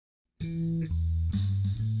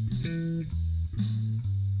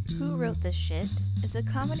Wrote This Shit is a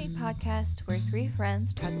comedy podcast where three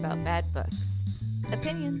friends talk about bad books.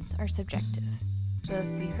 Opinions are subjective, so if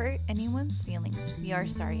we hurt anyone's feelings, we are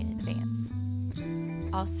sorry in advance.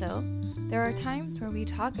 Also, there are times where we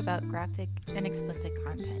talk about graphic and explicit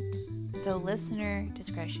content, so listener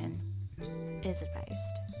discretion is advised.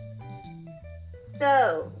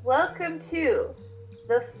 So, welcome to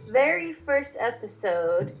the very first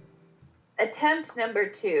episode, attempt number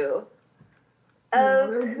 2, of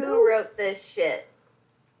Who Wrote This Shit.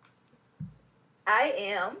 I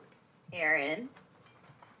am Erin.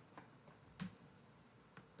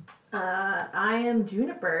 I am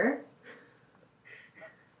Juniper.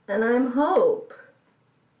 And I'm Hope.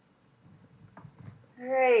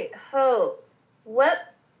 Alright, Hope.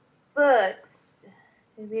 What books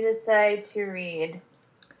did we decide to read?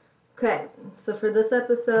 Okay, so for this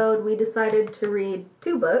episode, we decided to read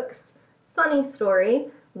 2 books. Funny story,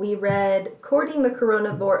 we read Courting the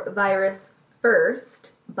Coronavirus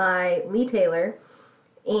first by Lee Taylor,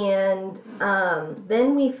 and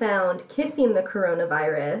then we found Kissing the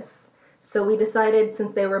Coronavirus. So we decided,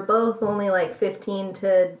 since they were both only like 15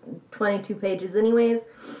 to 22 pages anyways,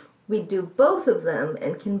 we'd do both of them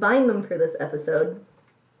and combine them for this episode.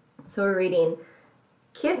 So we're reading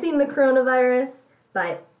Kissing the Coronavirus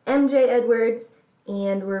by M.J. Edwards,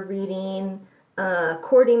 and we're reading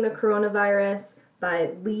Courting the Coronavirus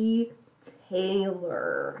by Lee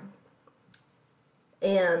Taylor.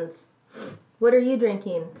 And what are you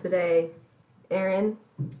drinking today, Erin,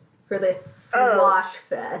 for this slosh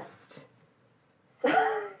fest? So,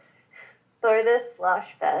 for this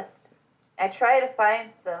slosh fest, I try to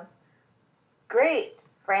find some great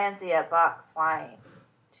Franzia box wine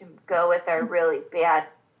to go with our really bad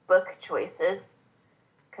book choices.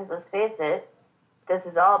 Because let's face it, this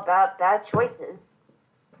is all about bad choices.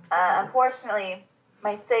 Unfortunately,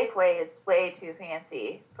 my Safeway is way too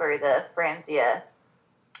fancy for the Franzia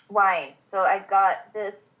wine. So I got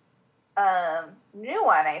this new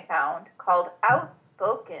one I found called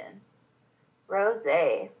Outspoken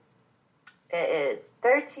Rosé. It is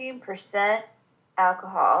 13%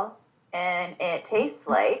 alcohol, and it tastes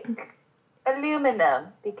like aluminum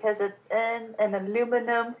because it's in an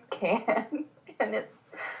aluminum can, and it's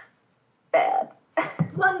bad.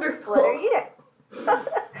 Wonderful. What are you?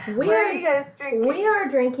 What are you guys drinking? We are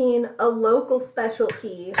drinking a local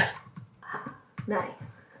specialty.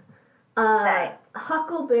 Nice. Nice.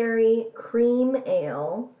 Huckleberry Cream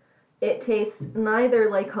Ale. It tastes neither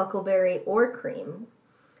like huckleberry or cream.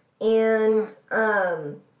 And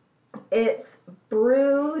it's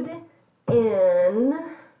brewed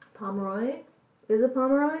in Pomeroy? Is it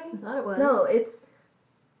Pomeroy? I thought it was. No, it's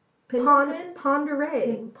Pendleton?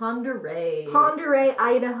 Ponderay. Ponderay,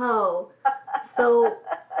 Idaho. So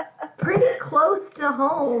pretty close to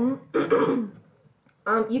home.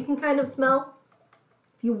 You can kind of smell,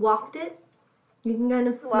 if you walked it, you can kind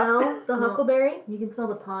of smell the huckleberry. You can smell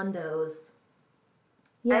the pondos.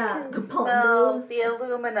 Yeah, I the can smell pondos. the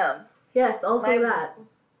aluminum. Yes, also that.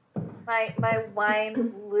 My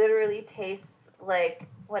wine literally tastes like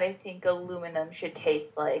what I think aluminum should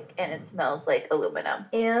taste like, and it smells like aluminum.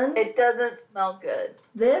 And it doesn't smell good.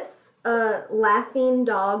 This Laughing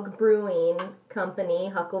Dog Brewing Company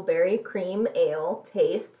Huckleberry Cream Ale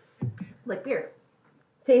tastes like beer.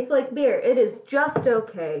 Tastes like beer. It is just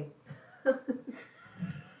okay.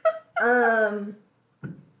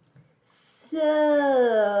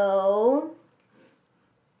 So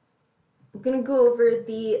I'm going to go over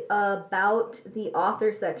the about the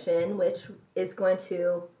author section, which is going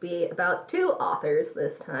to be about 2 authors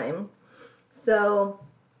this time. So,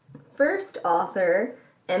 first author,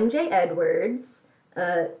 M.J. Edwards,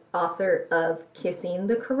 author of Kissing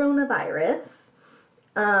the Coronavirus.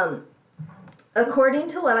 According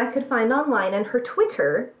to what I could find online and her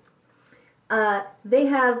Twitter, they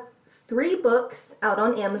have 3 books out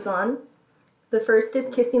on Amazon. The first is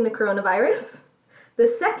Kissing the Coronavirus. The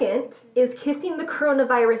second is Kissing the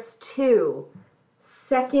Coronavirus 2,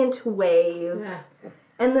 Second Wave. Yeah.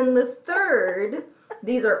 And then the third,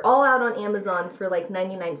 these are all out on Amazon for like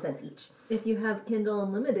 99 cents each. If you have Kindle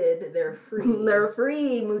Unlimited, they're free. They're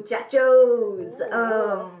free, muchachos.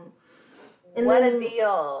 And what then, a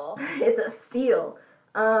deal. It's a steal.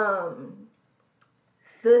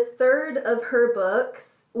 The third of her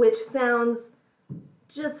books, which sounds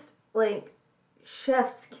just like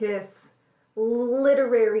chef's kiss,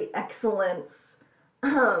 literary excellence.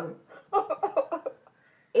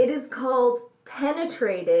 It is called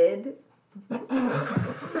Penetrated.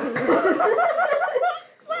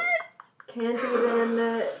 Can't even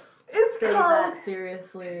It's say called that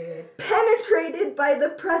seriously. Penetrated by the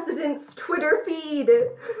President's Twitter feed.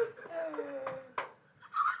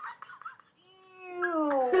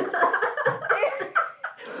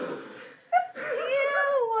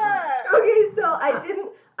 Okay, so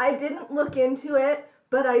I didn't look into it,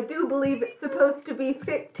 but I do believe it's supposed to be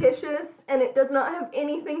fictitious, and it does not have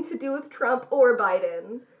anything to do with Trump or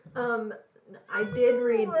Biden. I did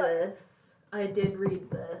read this.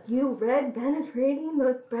 You read Penetrating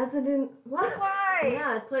the President? What? Why?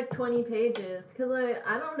 Yeah, it's like 20 pages. Because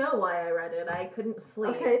I don't know why I read it. I couldn't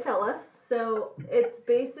sleep. Okay, tell us. So it's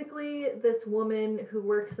basically this woman who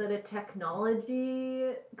works at a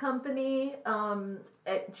technology company.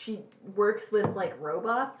 She works with like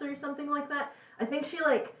robots or something like that. I think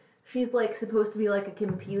she's like supposed to be like a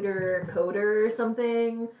computer coder or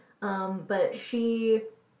something. But she's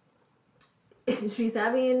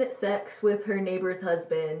having sex with her neighbor's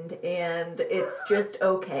husband, and it's just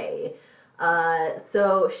okay.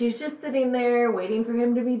 So she's just sitting there waiting for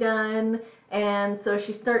him to be done, and so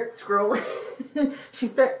she starts scrolling. She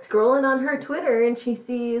starts scrolling on her Twitter, and she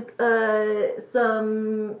sees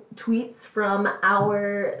some tweets from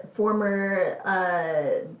our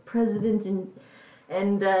former president,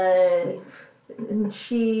 and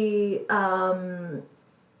she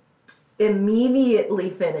immediately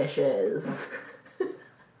finishes.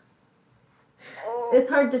 Oh, It's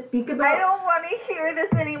hard to speak about. I don't want to hear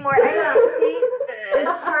this anymore. I hate It's this.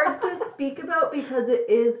 hard to speak about because it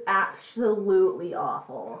is absolutely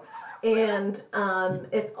awful. And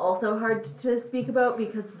it's also hard to speak about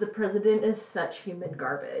because the president is such human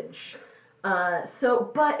garbage.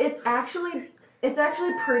 But it's actually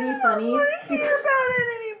pretty funny. I don't want to hear about it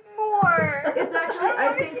anymore. It's actually, I I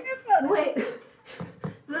don't wanna think, hear about it. wait,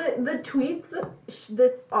 the tweets that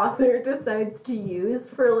this author decides to use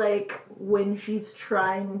for like when she's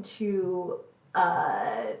trying to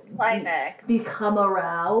Climax. become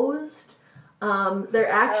aroused, they're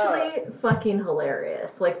actually fucking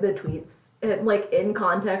hilarious. Like the tweets, like in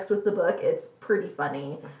context with the book, it's pretty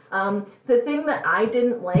funny. The thing that I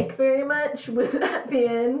didn't like very much was at the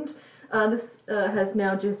end. This has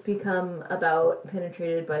now just become about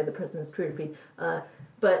Penetrated by the President's Twitter feed.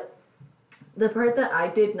 But the part that I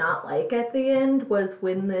did not like at the end was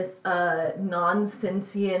when this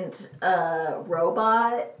non-sentient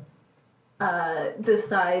robot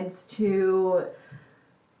decides to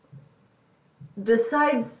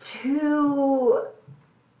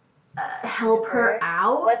help her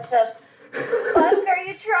out. What the fuck are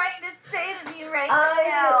you trying to say to me right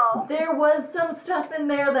now? There was some stuff in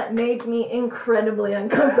there that made me incredibly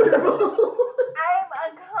uncomfortable. I'm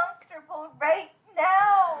uncomfortable right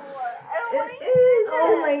now. I don't want to It hear is. this.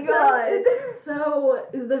 Oh my God. So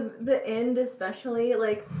the end especially,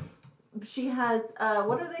 like she has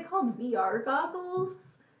what are they called? VR goggles.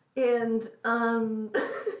 And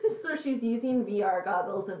so she's using VR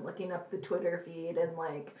goggles and looking up the Twitter feed and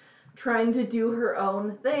like trying to do her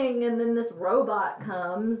own thing, and then this robot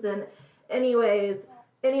comes, and anyway,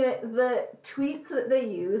 the tweets that they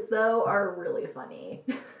use though are really funny.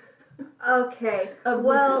 Okay, Of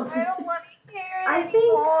well, the- I don't want to hear it I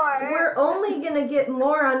anymore. think we're only gonna get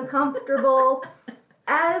more uncomfortable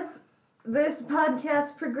as this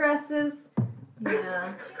podcast progresses.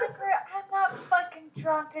 Yeah. Jennifer, I'm not fucking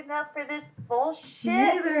drunk enough for this bullshit.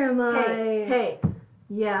 Neither am I. Hey.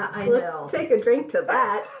 Yeah, I Let's know. take a drink to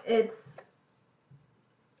that.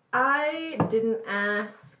 I didn't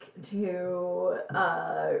ask to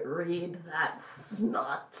read that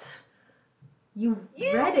snot. You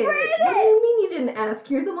You read it. read What do it. you mean you didn't ask?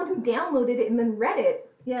 You're the one who downloaded it and then read it.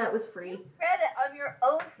 Yeah, it was free. You read it on your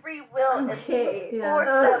own free will Okay. and you Yeah.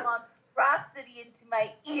 forced that monstrosity into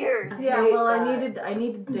my ears. Yeah, hate well, that. I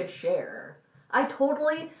needed to share. I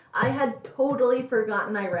had totally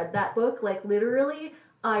forgotten I read that book. Like literally,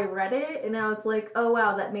 I read it and I was like, oh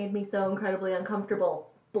wow, that made me so incredibly uncomfortable.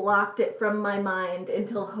 Blocked it from my mind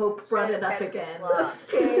until Hope brought it up again.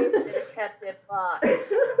 Should have kept it blocked.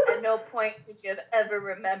 At no point should you have ever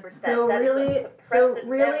remembered that. So That is really, what suppressive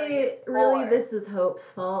memory is really, for. this is Hope's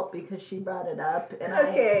fault because she brought it up, and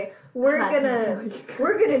Okay, we're I had to gonna tell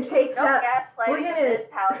you guys. take No that. gaslighting we're in gonna- this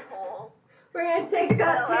household. We're gonna take You're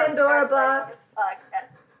that not allowed to Pandora gaslight on box. this podcast.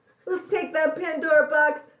 Let's take that Pandora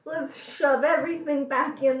box. Let's shove everything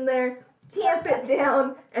back in there. Tamp it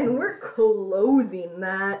down, and we're closing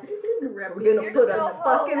that. We're gonna You're put so a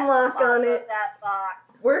fucking lock on it. That box.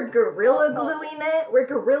 We're gorilla gluing it. We're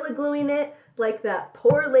gorilla gluing it like that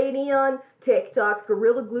poor lady on TikTok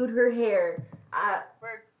gorilla glued her hair.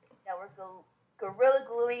 We're gorilla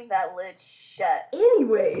gluing that lid shut.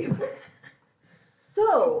 Anyways,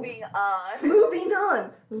 so Moving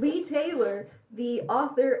on. Lee Taylor, the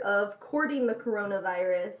author of Courting the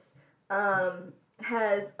Coronavirus,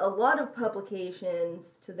 has a lot of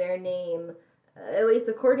publications to their name, at least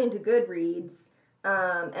according to Goodreads.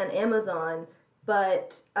 and Amazon,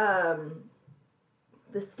 but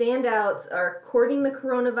the standouts are Courting the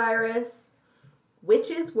Coronavirus, Which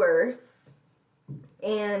is Worse,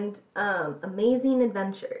 and Amazing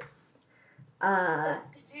Adventures. So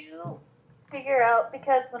did you figure out,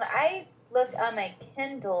 because when I looked on my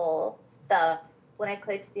Kindle stuff, when I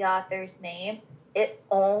clicked the author's name, it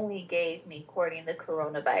only gave me Courting the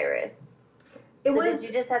Coronavirus. Did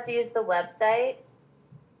you just have to use the website?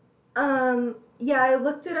 Yeah, I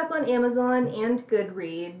looked it up on Amazon and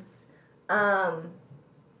Goodreads.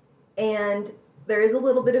 And there is a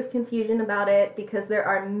little bit of confusion about it because there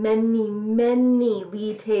are many, many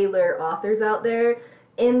Lee Taylor authors out there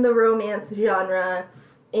in the romance genre,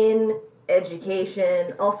 in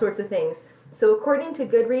education, all sorts of things. So according to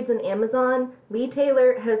Goodreads and Amazon, Lee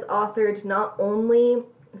Taylor has authored not only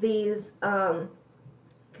these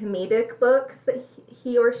comedic books that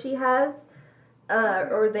he or she has,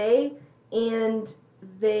 and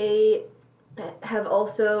they have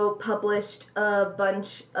also published a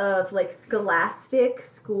bunch of like scholastic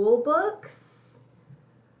school books.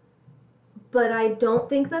 But I don't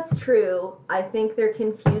think that's true. I think they're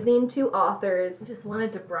confusing to authors. Just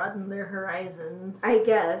wanted to broaden their horizons. I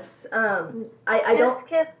guess. I don't just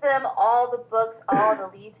give them all the books all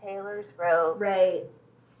the Lee Taylors wrote. Right.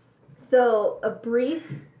 So a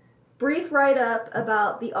brief write-up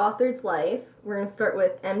about the author's life. We're going to start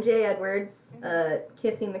with MJ Edwards,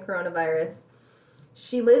 Kissing the Coronavirus.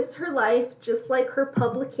 She lives her life just like her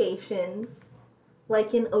publications,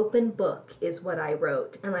 like an open book, is what I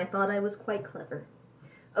wrote, and I thought I was quite clever.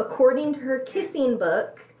 According to her kissing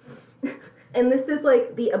book, and this is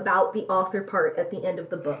like the about the author part at the end of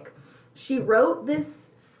the book, she wrote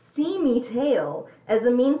this steamy tale as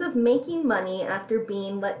a means of making money after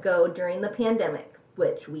being let go during the pandemic,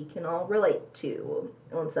 which we can all relate to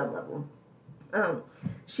on some level.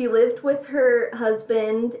 She lived with her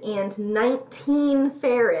husband and 19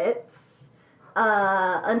 ferrets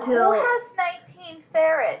until... Who has 19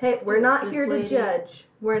 ferrets? Hey, we're not This here to lady- judge.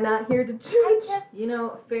 We're not here to judge. You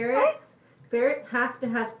know, ferrets have to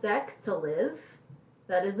have sex to live.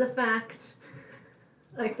 That is a fact.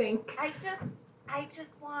 I think. I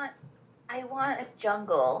want a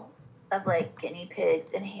jungle of like guinea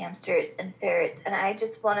pigs and hamsters and ferrets, and I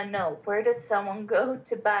just want to know, where does someone go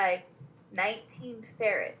to buy 19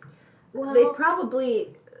 ferrets? Well, They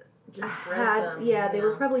probably just bred had... them. Yeah, they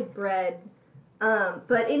were probably bred.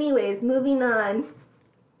 But anyways, moving on.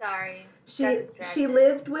 Sorry. She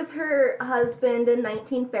lived with her husband and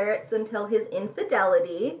 19 ferrets until his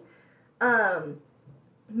infidelity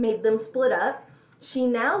made them split up. She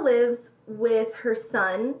now lives with her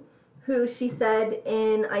son, who she said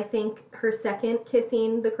in, I think, her second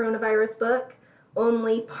Kissing the Coronavirus book,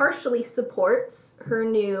 only partially supports her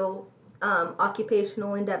new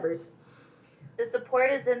occupational endeavors. The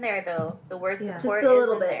support is in there, though. The word support Just a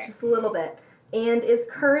little is in bit, there. just a little bit. And is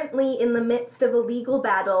currently in the midst of a legal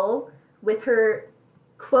battle with her,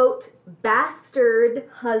 quote, bastard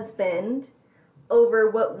husband over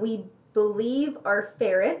what we believe are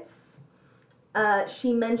ferrets.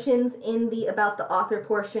 She mentions in the about the author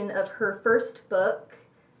portion of her first book,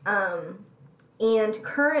 and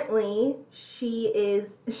currently she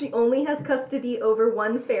only has custody over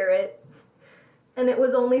one ferret, and it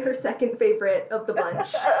was only her second favorite of the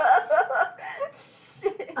bunch.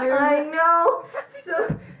 I know.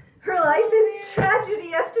 So her life is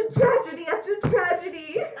tragedy after tragedy after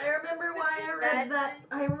tragedy. I remember why I read that.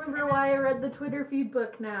 I remember why I read the Twitter feed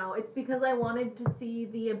book now. It's because I wanted to see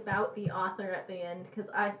the about the author at the end, because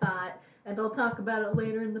I thought, and I'll talk about it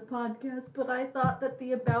later in the podcast, but I thought that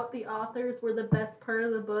the about the authors were the best part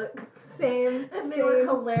of the books. Same. And they were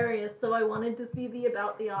hilarious, so I wanted to see the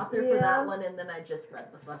about the author for that one, and then I just read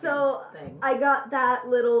the fucking thing. I got that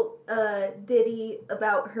little ditty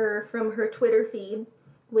about her from her Twitter feed,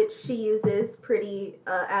 which she uses pretty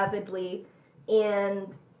avidly,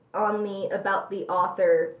 and on the about the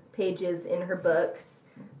author pages in her books.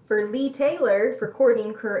 For Lee Taylor, for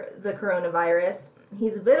Courting the Coronavirus,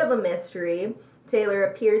 he's a bit of a mystery. Taylor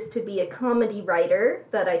appears to be a comedy writer,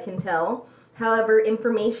 that I can tell. However,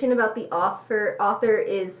 information about the author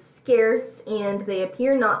is scarce, and they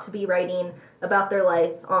appear not to be writing about their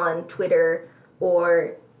life on Twitter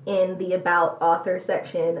or in the About Author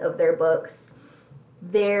section of their books.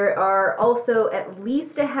 There are also at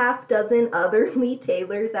least a half dozen other Lee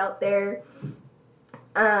Taylors out there.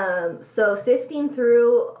 So sifting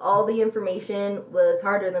through all the information was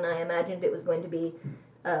harder than I imagined it was going to be.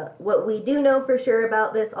 What we do know for sure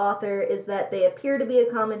about this author is that they appear to be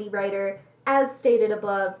a comedy writer, as stated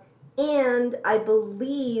above, and I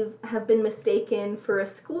believe have been mistaken for a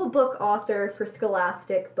school book author for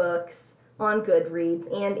scholastic books on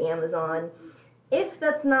Goodreads and Amazon. If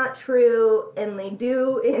that's not true, and they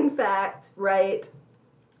do, in fact, write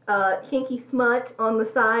kinky smut on the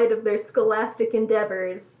side of their scholastic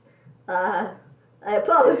endeavors, I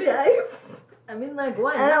apologize. I mean, like,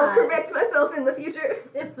 why And I'll not? correct myself in the future.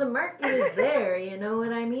 If the market is there, you know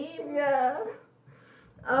what I mean? Yeah.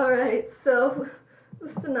 Alright, so the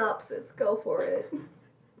synopsis, go for it.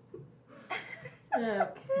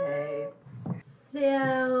 Okay.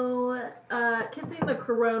 So, kissing the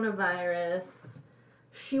coronavirus.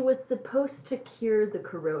 She was supposed to cure the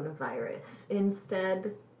coronavirus.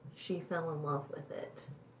 Instead, she fell in love with it.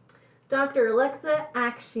 Dr. Alexa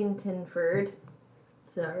Ashingtonford.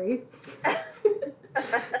 Sorry.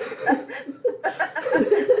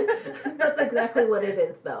 That's exactly what it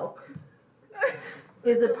is, though.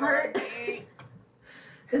 Is a part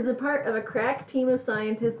of a crack team of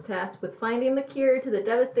scientists tasked with finding the cure to the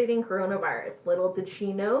devastating coronavirus. Little did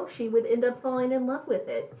she know she would end up falling in love with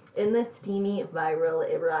it in this steamy viral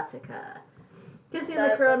erotica. Kissing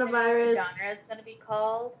the coronavirus. Genre is going to be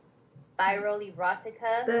called viral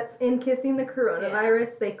erotica. That's in Kissing the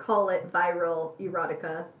Coronavirus, they call it viral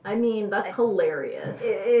erotica. I mean, that's hilarious. It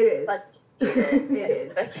is. But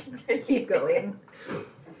It is. Keep going.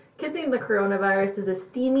 Kissing the Coronavirus is a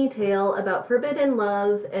steamy tale about forbidden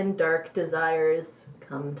love and dark desires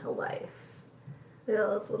come to life. Yeah,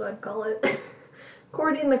 that's what I'd call it.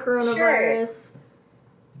 Courting the coronavirus.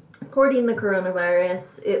 Courting the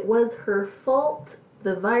coronavirus. It was her fault.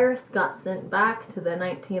 The virus got sent back to the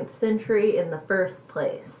 19th century in the first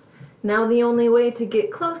place. Now the only way to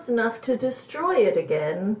get close enough to destroy it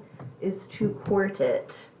again is to court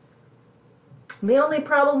it. The only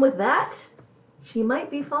problem with that? She might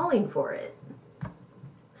be falling for it.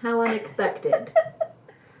 How unexpected.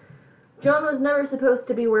 Joan was never supposed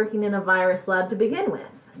to be working in a virus lab to begin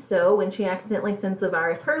with. So when she accidentally sends the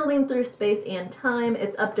virus hurtling through space and time,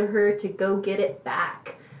 it's up to her to go get it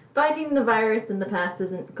back. Finding the virus in the past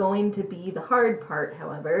isn't going to be the hard part,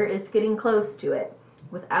 however. It's getting close to it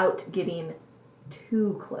without getting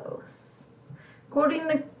too close. Courting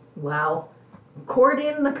the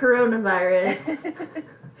coronavirus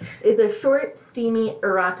is a short, steamy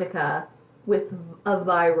erotica with a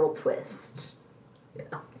viral twist.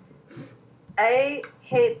 Yeah. I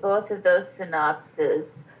hate both of those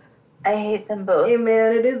synopses. I hate them both. Hey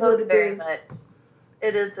man, it is so what it very is. much.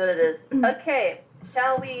 It is what it is. Okay,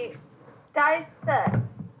 shall we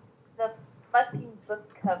dissect the fucking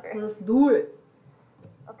book cover? Let's do it.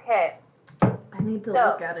 Okay, I need to So,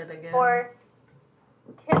 look at it again. for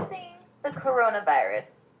Kissing the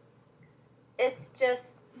Coronavirus, it's just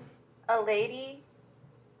a lady,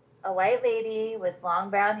 a white lady with long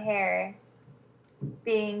brown hair,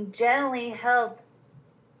 being gently held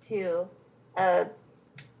to a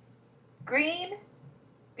green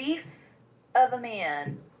beef of a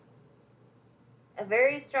man, a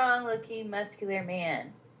very strong looking muscular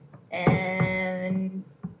man, and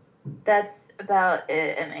that's about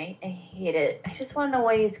it. And I hate it. I just want to know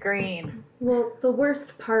why he's green. Well, the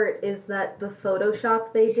worst part is that the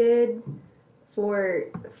Photoshop they did for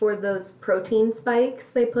those protein spikes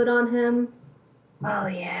they put on him, Oh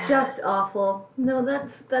yeah. just awful. No,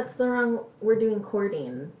 that's the wrong. We're doing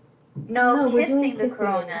courting. no, we're doing kissing the kissing.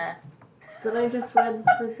 corona. But I just read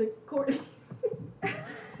for the courting.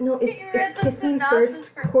 No, it's You read the kissing synopsis first,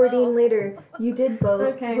 for courting both. later. You did both.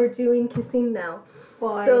 Okay. We're doing kissing now.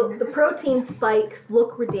 Fine. So the protein spikes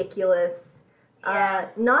look ridiculous. Yeah.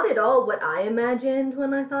 Not at all what I imagined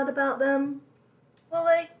when I thought about them. Well,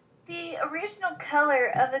 like the original color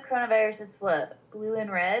of the coronavirus is what? Blue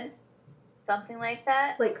and red? Something like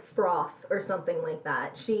that? Like froth or something like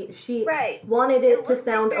that. She Right. wanted it to looks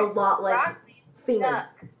sound a there's lot like broccoli semen. stuck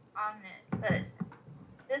on it, but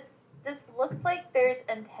this looks like there's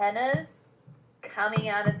antennas coming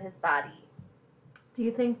out of his body. Do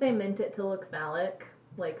you think they meant it to look phallic?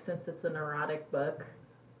 Like, since it's an erotic book?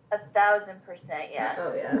 1,000%, yes.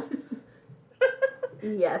 Oh yes.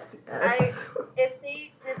 Yes. Yes. If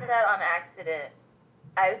they did that on accident,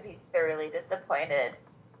 I would be thoroughly disappointed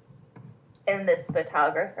in this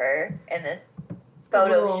photographer, in this a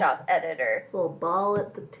little- Photoshop editor. Little ball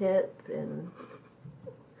at the tip and...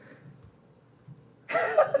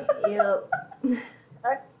 Yep.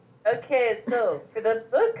 Okay, so for the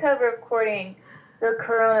book cover of Courting the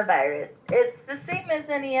Coronavirus, it's the same as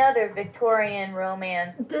any other Victorian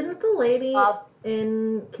romance. Didn't the lady Well,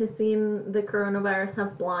 in Kissing the Coronavirus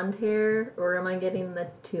have blonde hair? Or am I getting the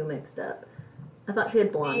two mixed up? I thought she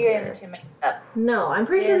had blonde you're hair. into makeup. No, I'm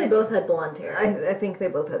pretty sure they both had blonde hair. I think they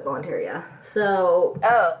both had blonde hair. Yeah. So,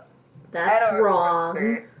 Oh, I that's don't wrong.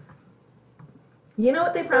 remember. You know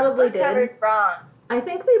what they So probably book cover's did? wrong. I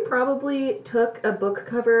think they probably took a book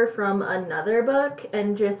cover from another book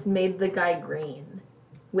and just made the guy green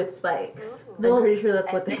with spikes. Ooh. I'm pretty sure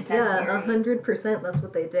that's what they think did. that's Yeah, theory. 100% that's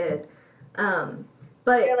what they did.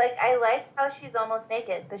 But You're like, I like how she's almost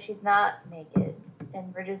naked, but she's not naked.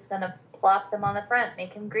 And we're just gonna plop them on the front,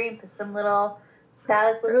 make him green, put some little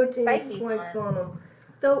phallic-looking protein spikies spikes on. on them.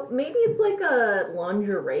 Though maybe it's like a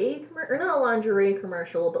lingerie or not a lingerie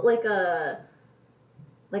commercial, but like a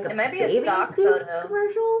It might be a bathing stock suit photo.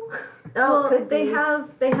 commercial. Well, could they be.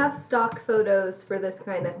 have stock photos for this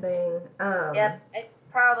kind of thing. Yep, it's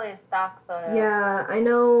probably a stock photo. Yeah, I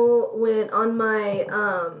know when on my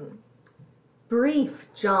brief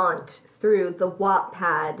jaunt through the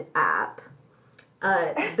Wattpad app,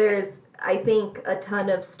 there's, I think, a ton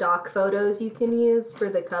of stock photos you can use for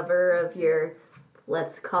the cover of your,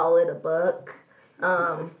 let's call it a book.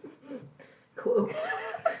 Quote.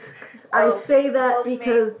 I say that Both made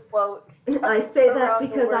because quotes. I say that around the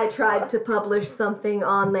because I word tried book. to publish something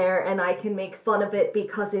on there and I can make fun of it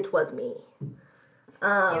because it was me.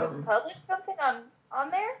 You published something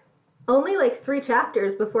on there? Only like 3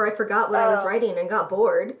 chapters before I forgot what I was Oh. writing and got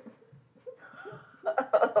bored.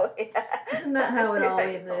 Oh, yeah. Isn't that how it Yeah,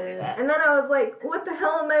 always you told me is? that. And then I was like, what the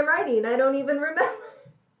hell am I writing? I don't even remember.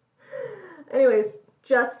 Anyways,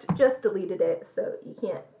 just deleted it, so you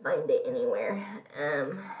can't find it anywhere.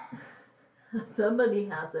 Somebody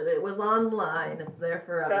has it. It was online. It's there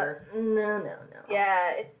forever. No.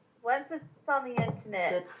 Yeah, it's once it's on the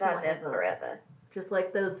internet, It's it's on there forever. forever. Just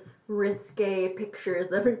like those risque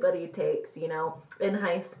pictures everybody takes, in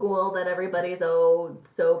high school that everybody's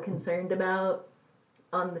so concerned about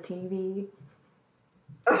on the TV.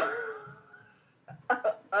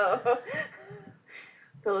 Oh.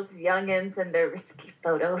 Those youngins and their risky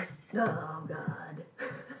photos. Oh God.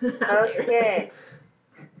 Okay.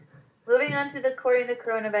 Moving on to the Courting the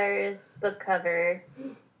Coronavirus book cover.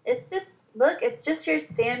 It's just your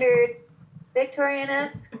standard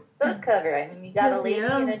Victorian-esque book cover. I mean, you got a lady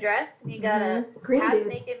Yeah. in a dress, and you got a Green dude.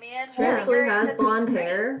 half-naked man. She holding actually her has in a blonde green.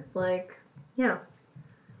 hair. Like, Yeah.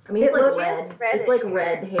 I mean, It it's like looks- red. reddish It's like hair.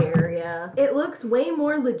 red hair, yeah. It looks way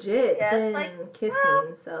more legit Yeah, it's than like- kissing,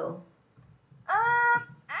 well- so.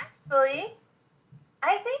 Actually,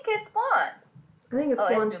 I think it's blonde. I think it's Oh,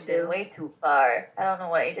 I blonde zoomed in too. way too far. I don't know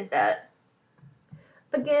why you did that.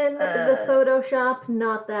 Again, the Photoshop,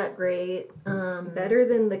 not that great. Better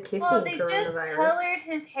than the kissing Well, they just coronavirus. colored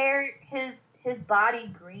his hair, his body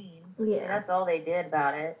green. Yeah. And that's all they did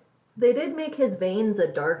about it. They did make his veins a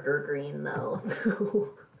darker green, though, so...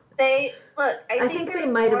 They I I think think they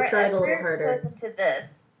there's might have more tried a little effort harder. put into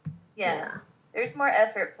this. Yeah, there's more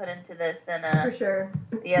effort put into this than For sure.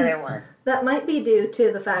 the other one. That might be due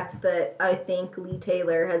to the fact that I think Lee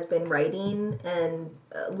Taylor has been writing and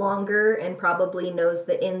longer and probably knows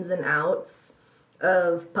the ins and outs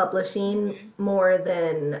of publishing more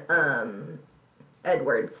than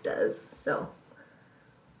Edwards does. So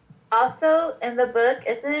Also, in the book,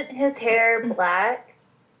 isn't his hair black?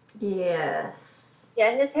 Yes.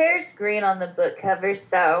 Yeah, his hair's green on the book cover,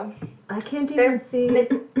 so I can't They're- even see...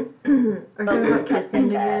 Are you talking about kissing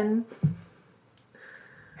again?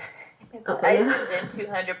 Oh, I yeah. zoomed in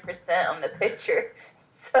 200% on the picture.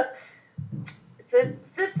 So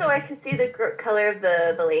it's just so I could see the color of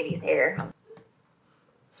the lady's hair.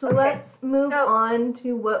 So Okay, let's move so- on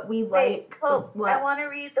to what we Wait, like. Hope, What? I want to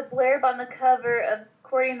read the blurb on the cover of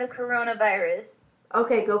Courting the Coronavirus.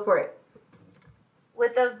 Okay, go for it.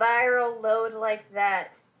 With a viral load like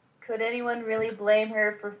that, could anyone really blame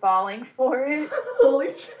her for falling for it?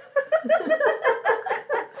 Holy shit.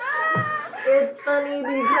 It's funny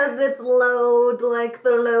because it's load like the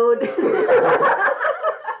load.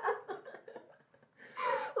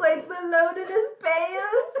 Like the load in his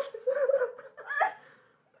pants.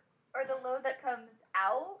 Or the load that comes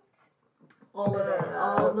out? All of it.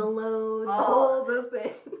 All the load. All the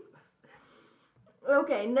things.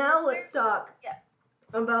 Okay, now let's talk Yeah.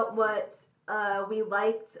 about what we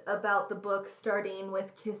liked about the book, starting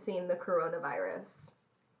with kissing the coronavirus.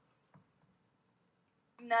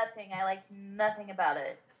 Nothing. I liked nothing about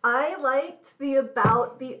it. I liked the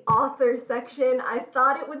about the author section. I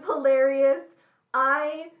thought it was hilarious.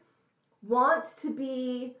 I want to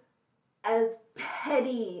be as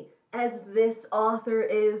petty as this author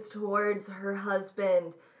is towards her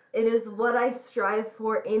husband. It is what I strive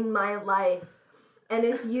for in my life. And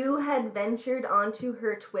if you had ventured onto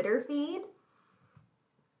her Twitter feed,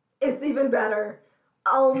 it's even better.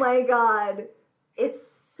 Oh my god. It's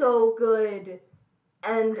so good.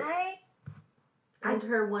 And I And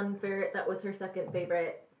her one favorite, that was her second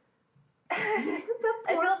favorite. I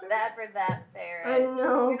feel bad for that ferret. I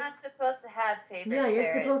know. You're not supposed to have favorite Yeah, you're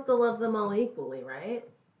ferrets. supposed to love them all equally, right?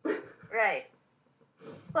 Right.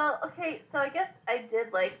 Well, okay, so I guess I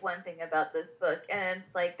did like one thing about this book, and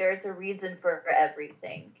it's like there's a reason for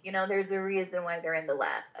everything. You know, there's a reason why they're in the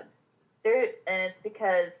lab. And it's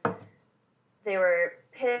because they were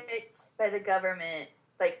picked by the government.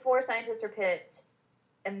 Like 4 scientists were picked,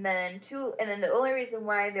 and then the only reason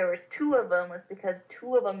why there was 2 of them was because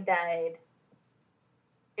 2 of them died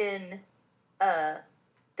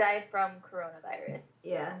from coronavirus.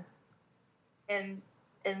 Yeah. And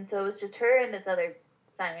so it was just her and this other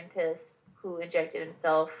scientist who injected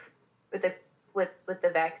himself with the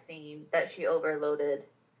vaccine that she overloaded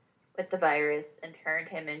with the virus and turned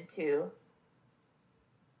him into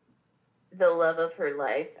the love of her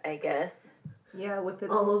life, I guess. Yeah, with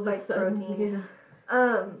its All of a spike sudden, proteins.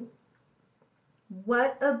 yeah.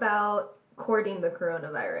 What about courting the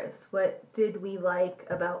coronavirus? What did we like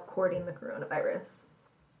about courting the coronavirus?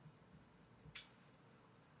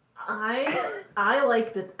 I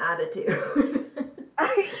liked its attitude.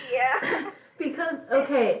 Yeah. Because,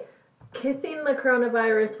 okay, kissing the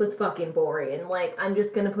coronavirus was fucking boring. Like, I'm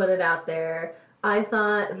just gonna put it out there. I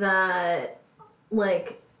thought that,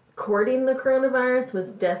 like, courting the coronavirus was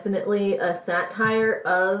definitely a satire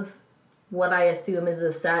of what I assume is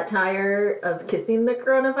a satire of kissing the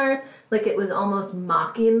coronavirus. Like, it was almost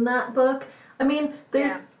mocking that book. I mean,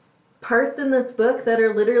 there's parts in this book that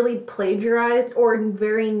are literally plagiarized or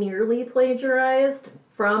very nearly plagiarized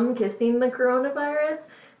from kissing the coronavirus,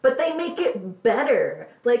 but they make it better.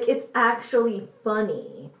 Like, it's actually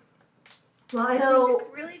funny. Well, I It's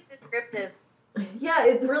really descriptive. Yeah,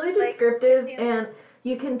 it's really Like, descriptive, you- and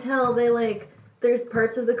you can tell they, like, there's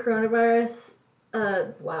parts of the coronavirus,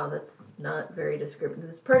 wow, that's not very descriptive.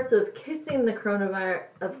 There's parts of kissing the coronavirus,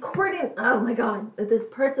 of courting, oh my god, there's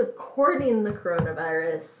parts of courting the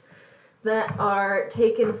coronavirus that are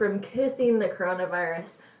taken from kissing the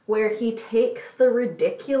coronavirus, where he takes the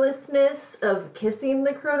ridiculousness of kissing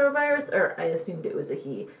the coronavirus, or I assumed it was a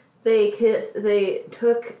he. They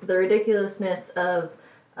took the ridiculousness of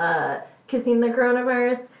kissing the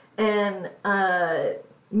coronavirus and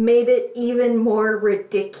made it even more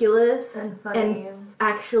ridiculous And funny.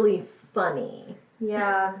 actually funny.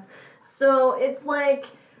 Yeah. So it's like,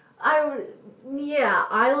 I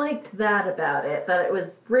liked that about it, that it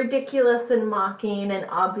was ridiculous and mocking and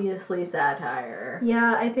obviously satire.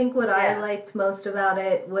 Yeah, I think what I Yeah. liked most about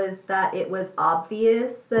it was that it was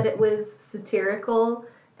obvious that it was satirical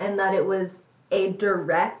and that it was a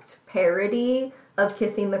direct parody of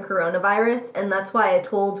Kissing the Coronavirus, and that's why I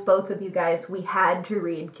told both of you guys we had to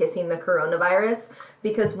read Kissing the Coronavirus,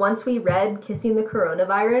 because once we read Kissing the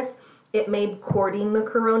Coronavirus, it made Courting the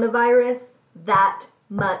Coronavirus that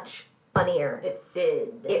much funnier. It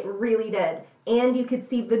did. It really did. And you could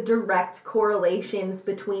see the direct correlations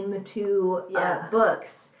between the two Yeah.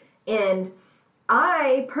 books. And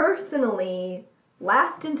I personally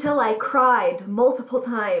laughed until I cried multiple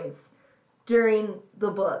times during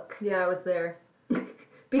the book. Yeah, I was there.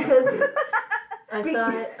 Because I saw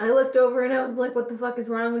it. I looked over and I was like, what the fuck is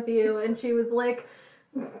wrong with you? And she was like,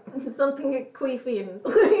 something queefing.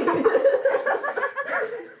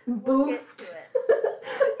 We'll get Boofed. to it.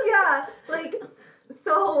 yeah, like,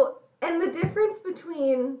 so, and the difference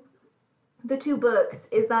between the two books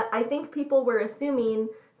is that I think people were assuming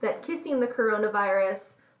that Kissing the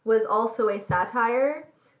Coronavirus was also a satire,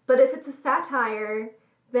 but if it's a satire,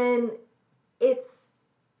 then it's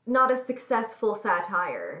not a successful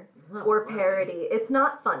satire not or funny. parody. It's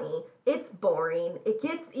not funny. It's boring. It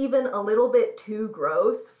gets even a little bit too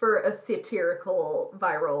gross for a satirical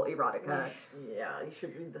viral erotica. Yeah, you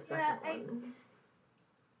should read the Yeah, second one.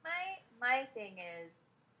 My thing is,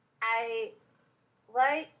 I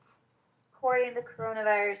liked Courting the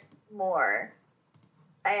Coronavirus more.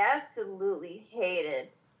 I absolutely hated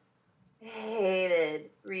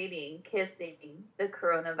reading Kissing the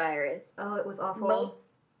Coronavirus. Oh, it was awful.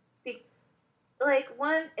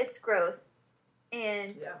 One, it's gross,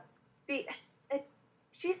 and Yeah.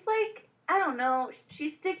 she's like, I don't know,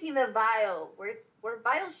 she's sticking the vial where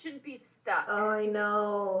vials shouldn't be stuck. Oh, I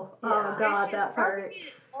know. Yeah. Oh, And God, she's that part. rubbing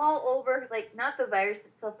it all over, like, not the virus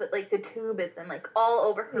itself, but, like, the tube it's in, like, all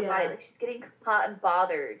over her Yeah. body. Like, she's getting hot and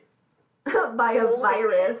bothered By a Holding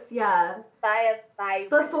virus, yeah. by a virus.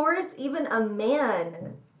 Before it's even a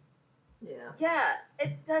man. Yeah. Yeah,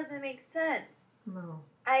 it doesn't make sense. No.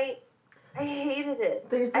 I hated it.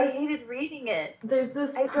 There's I this, hated reading it. there's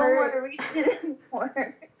this I don't part. want to read it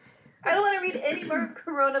anymore. I don't want to read any more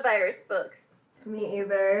coronavirus books. Me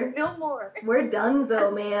either. No more. We're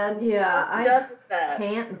donezo, man. Yeah, I Done with that.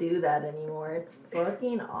 can't do that anymore. It's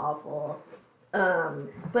fucking awful.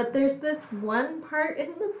 But there's this one part in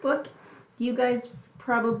the book, you guys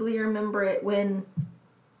probably remember it, when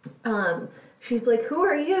she's like, "Who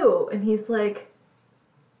are you?" And he's like,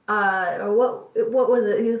 or what was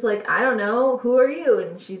it? He was like, "I don't know. Who are you?"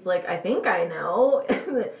 And she's like, "I think I know."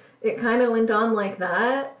 And it kind of went on like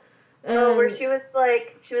that. And Oh, where she was,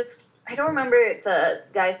 I don't remember the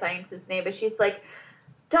guy scientist's name, but she's like,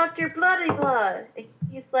 Dr. Bloody Blah. And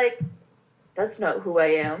he's like, that's not who I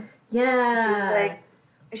am. yeah.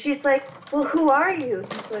 She's like, well, who are you?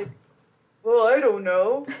 He's like, well, I don't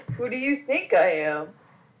know. Who do you think I am?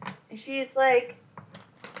 And she's like,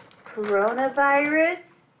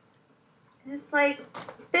 coronavirus? And it's like,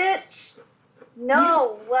 bitch,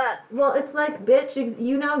 no. Well, it's like, bitch,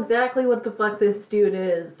 you know exactly what the fuck this dude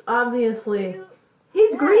is. Obviously.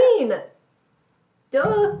 He's Yeah. green.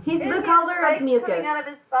 Duh. He's And the he has color of spikes mucus. coming out of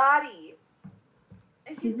his body.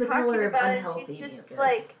 And she's He's the talking color of about it, unhealthy she's just mucus.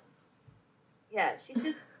 like, yeah, she's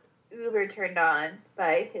just uber turned on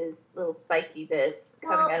by his little spiky bits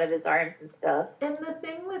coming Well- out of his arms and stuff. And the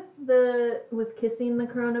thing with kissing the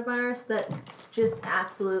coronavirus that just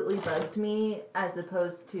absolutely bugged me, as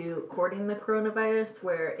opposed to courting the coronavirus,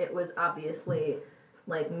 where it was obviously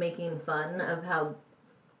like making fun of how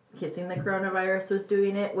kissing the coronavirus was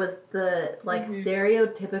doing it, was the like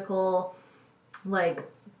stereotypical like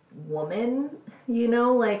woman, you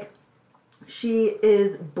know, like she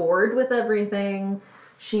is bored with everything,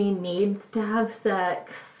 she needs to have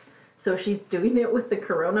sex, so she's doing it with the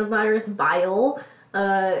coronavirus vial,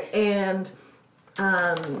 and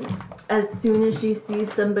as soon as she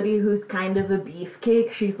sees somebody who's kind of a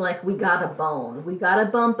beefcake, she's like, we gotta bone, we gotta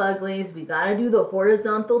bump uglies, we gotta do the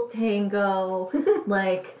horizontal tango,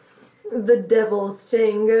 like, The devil's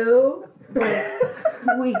tango. like,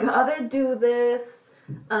 we gotta do this.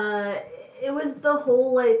 It was the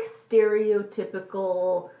whole, like,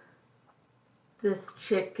 stereotypical, this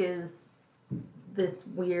chick is this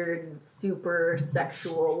weird, super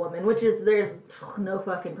sexual woman, which is, there's no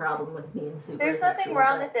fucking problem with being super There's sexual. nothing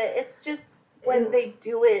wrong with it. It's just when they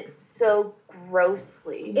do it so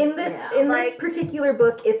grossly. In this Yeah. this Like- particular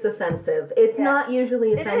book, it's offensive. It's Yeah. not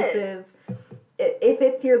usually It is. offensive. If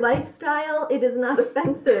it's your lifestyle, it is not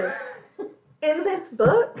offensive. In this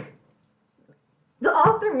book, the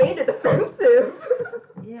author made it offensive.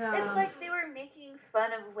 Yeah. It's like they were making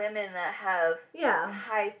fun of women that have Yeah.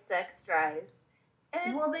 high sex drives. And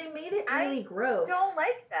it's, Well, they made it I really gross. don't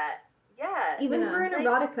like that. Yeah. Even Yeah. for an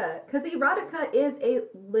Like- erotica. Because erotica is a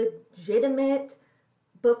legitimate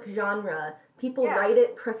book genre. People Yeah. write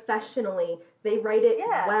it professionally. They write it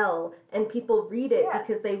Yeah. well. And people read it Yeah.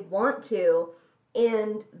 because they want to.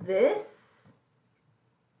 And this...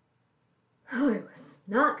 Oh, it was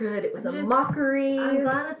not good. It was a Just- mockery. I'm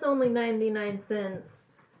glad it's only 99 cents.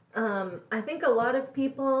 I think a lot of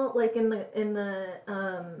people, like in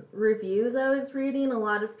the reviews I was reading, a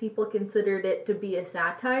lot of people considered it to be a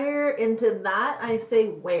satire. And to that, I say,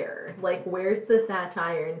 where? Like, where's the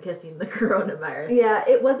satire in kissing the coronavirus? Yeah,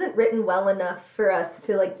 it wasn't written well enough for us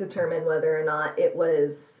to, like, determine whether or not it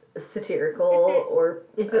was satirical or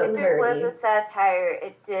if a it If it parody. was a satire,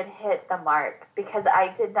 it did hit the mark because I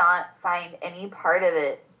did not find any part of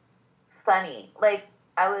it funny. Like,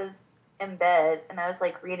 I was in bed and I was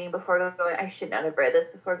like reading before going. I should not have read this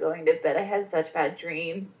before going to bed. I had such bad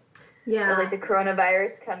dreams. Yeah. Of, like the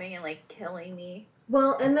coronavirus coming and like killing me.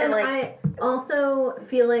 Well, and then And, like- I also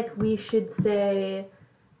feel like we should say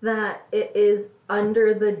that it is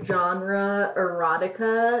under the genre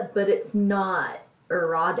erotica, but it's not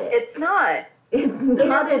erotic. It's not. It's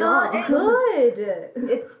not It's at not all. good.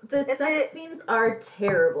 It's the If sex it- scenes are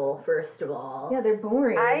terrible. First of all, Yeah, they're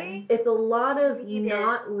boring. I it's a lot of needed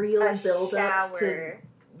not real a build up to. shower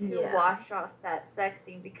to wash off that sex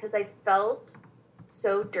scene because I felt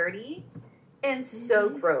so dirty and so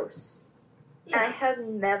gross. And I Yeah. have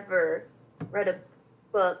never read a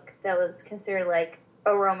book that was considered like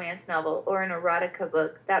a romance novel or an erotica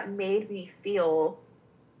book that made me feel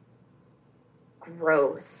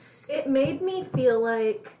gross. It made me feel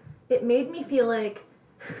like.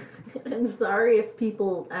 I'm sorry if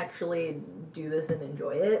people actually do this and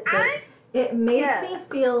enjoy it, but it made Yeah. me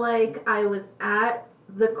feel like I was at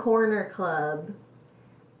the corner club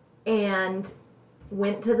and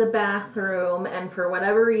went to the bathroom, and for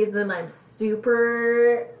whatever reason I'm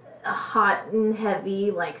super hot and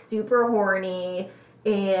heavy, like super horny,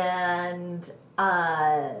 and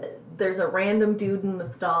there's a random dude in the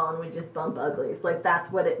stall and we just bump uglies. Like, that's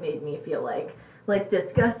what it made me feel like. Like,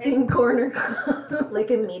 disgusting corner club. like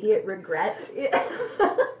immediate regret. Yeah.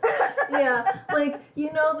 Yeah, like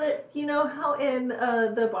you know how in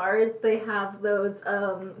the bars they have those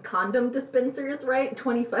condom dispensers, right?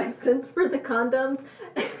 25 cents for the condoms.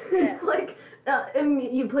 It's like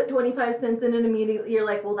you put 25 cents in and immediately you're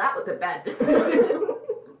like, well, that was a bad decision.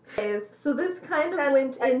 So this kind of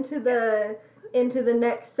went into the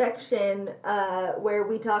next section where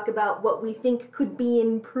we talk about what we think could be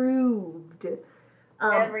improved.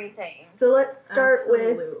 Everything. So let's start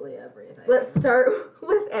Absolutely everything. Let's start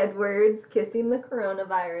with Edwards kissing the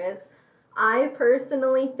coronavirus. I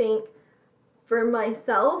personally think, for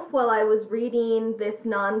myself, while I was reading this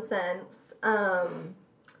nonsense,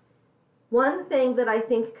 one thing that I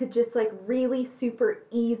think could just like really super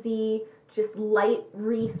easy, just light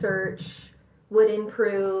research would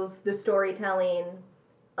improve the storytelling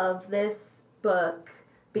of this book.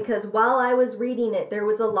 Because while I was reading it, there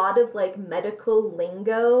was a lot of like medical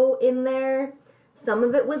lingo in there. Some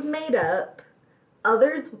of it was made up.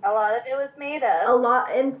 Others, a lot of it was made up. a lot,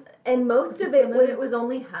 and most of it was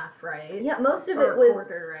only half right. Yeah, most of or it was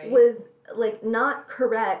quarter right. was like not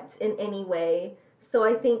correct in any way. So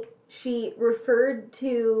I think she referred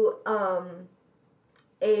to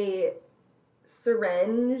a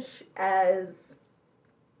syringe as,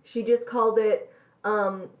 she just called it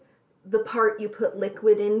the part you put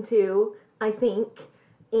liquid into, I think.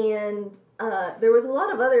 And there was a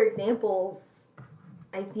lot of other examples,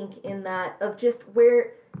 I think, in that of just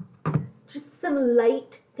where just some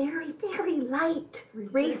light, very, very light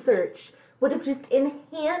research would have just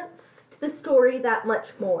enhanced the story that much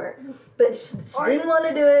more. But she didn't want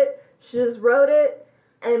to do it. She just wrote it,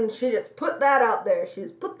 and she just put that out there. She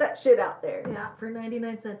just put that shit out there. Yeah, for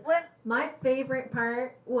 99 cents. What? My favorite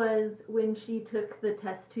part was when she took the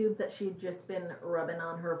test tube that she'd just been rubbing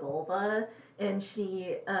on her vulva, and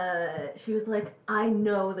she was like, I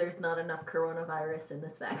know there's not enough coronavirus in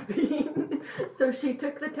this vaccine. So she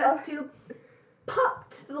took the test tube,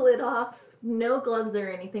 popped the lid off, no gloves or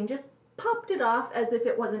anything, just popped it off as if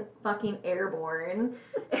it wasn't fucking airborne.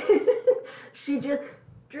 She just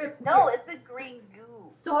dripped. No, it's a green goo.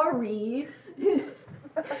 Sorry.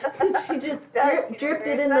 She just dripped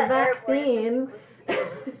it in the vaccine.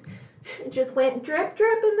 Just went drip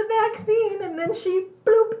in the vaccine, and then she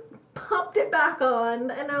bloop popped it back on,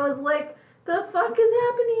 and I was like, the fuck is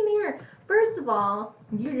happening here? First of all,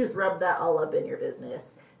 you just rubbed that all up in your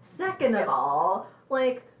business. Second of all,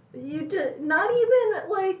 like, you not even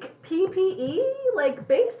like PPE, like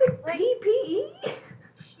basic Like, PPE.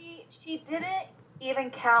 She didn't even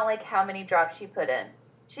count like how many drops she put in.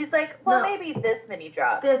 She's like, well, No. maybe this many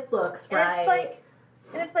drops. This looks And right.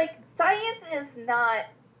 it's like science is not.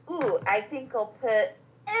 Ooh, I think I'll put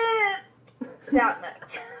that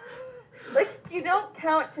much. Like, you don't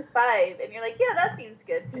count to 5, and you're like, yeah, that seems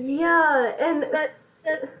good to me. Yeah, and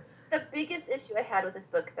The biggest issue I had with this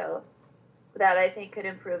book, though, that I think could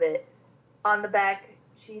improve it, on the back,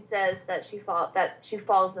 she says that she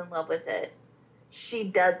falls in love with it. She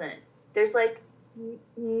doesn't. There's like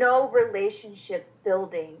no relationship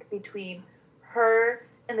building between her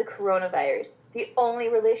and the coronavirus. The only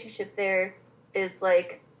relationship there is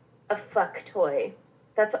like a fuck toy.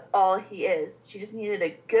 That's all he is. She just needed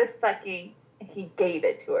a good fucking, and he gave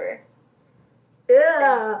it to her.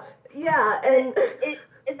 yeah, and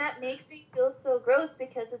And that makes me feel so gross,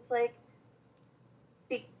 because it's like,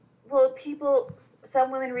 well,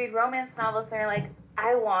 some women read romance novels and they're like,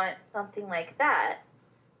 I want something like that.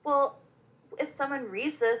 Well, if someone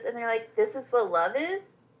reads this and they're like, this is what love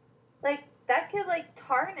is, like, that could like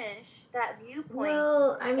tarnish that viewpoint.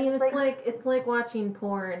 Well, I mean, It's it's like watching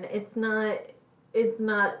porn. It's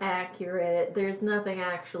not accurate. There's nothing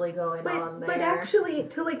actually going on there. But actually,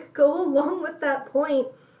 to like go along with that point,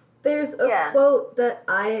 there's a Yeah. quote that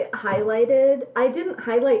I highlighted. I didn't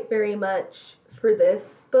highlight very much for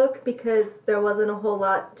this book because there wasn't a whole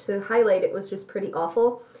lot to highlight. It was just pretty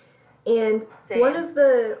awful. And Same. one of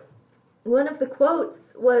the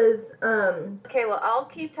quotes was Okay, well, I'll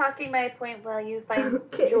keep talking my point while you find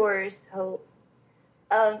Okay. yours, Hope.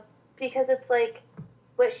 Because it's like,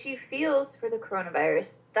 what she feels for the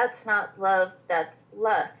coronavirus, that's not love, that's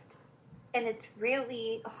lust. And it's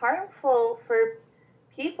really harmful for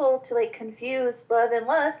people to like confuse love and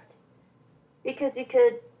lust, because you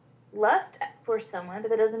could lust for someone, but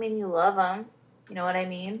that doesn't mean you love them. You know what I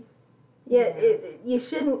mean? Yeah, you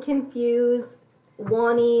shouldn't confuse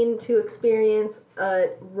wanting to experience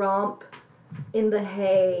a romp in the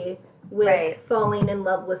hay with Right. falling in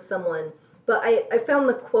love with someone. But I found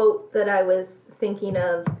the quote that I was thinking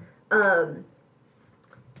of, and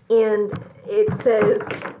it says,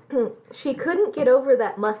 she couldn't get over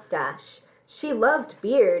that mustache. She loved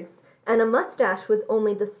beards, and a mustache was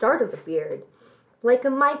only the start of a beard. like a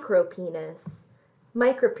micropenis.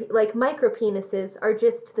 Micropenises are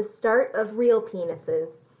just the start of real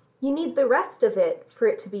penises. You need the rest of it for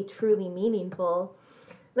it to be truly meaningful.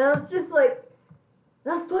 And I was just like,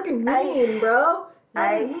 that's fucking mean, bro.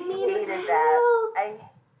 That is mean as hell.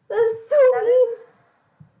 That's so mean.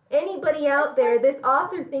 Anybody out there, this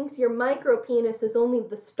author thinks your micropenis is only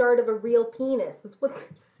the start of a real penis. That's what they're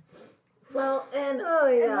saying. Well, and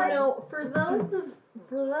for those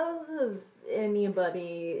of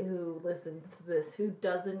anybody who listens to this who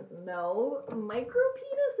doesn't know,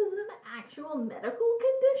 micropenis is an actual medical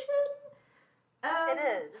condition. It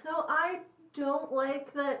is. So I don't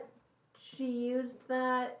like that she used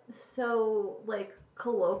that so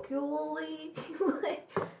colloquially.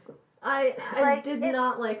 I did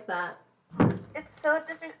not like that. It's so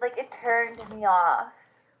it turned me off.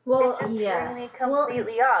 Well, it just turned me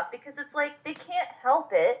completely off because it's like they can't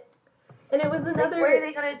help it. And it was another. What are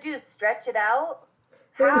they gonna do? Stretch it out?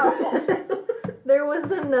 How? There was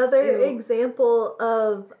another example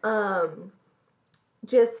of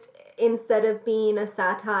just instead of being a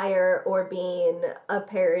satire or being a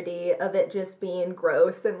parody of it just being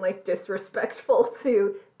gross and disrespectful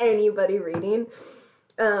to anybody reading.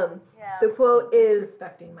 The quote is,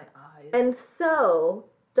 "Disrespecting my eyes." And so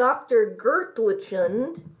Dr.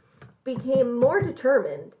 Gertlechund became more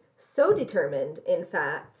determined, so determined, in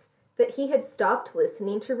fact, that he had stopped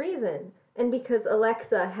listening to reason, and because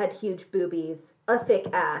Alexa had huge boobies, a thick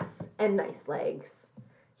ass, and nice legs,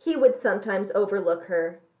 he would sometimes overlook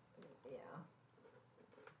her. Yeah.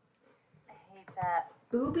 I hate that.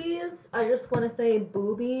 Boobies, I just want to say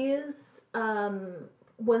boobies,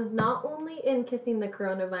 was not only in Kissing the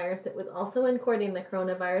Coronavirus, it was also in Courting the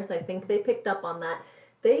Coronavirus. I think they picked up on that.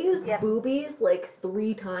 They used boobies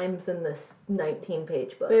 3 times in this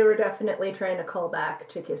 19-page book. They were definitely trying to call back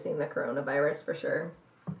to Kissing the Coronavirus for sure.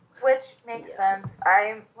 Which makes sense.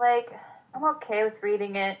 I'm okay with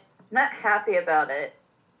reading it. I'm not happy about it.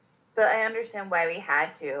 But I understand why we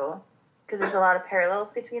had to. Because there's a lot of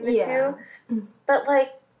parallels between the two. But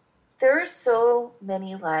there are so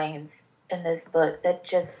many lines in this book that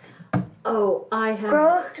just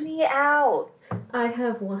grossed me out. I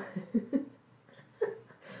have one.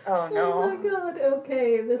 Oh no. Oh my god,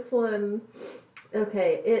 okay, this one.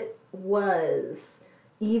 Okay, it was.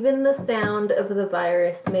 Even the sound of the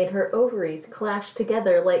virus made her ovaries clash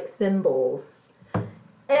together like cymbals.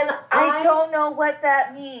 And I don't know what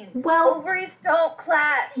that means. Well, ovaries don't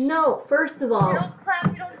clash. No, first of all. They don't clap,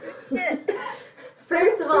 you don't do shit.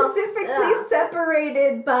 First of all, specifically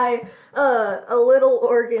separated by a little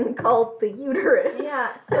organ called the uterus.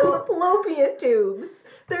 Yeah, so the fallopian tubes.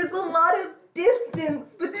 There's a lot of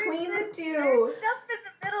distance between the two. There's stuff in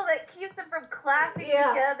the middle that keeps them from clapping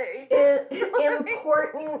together.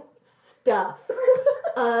 Important stuff.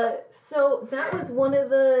 So that was one of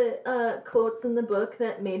the quotes in the book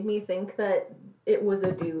that made me think that it was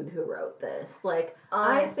a dude who wrote this.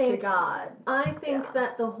 Honest to God. I think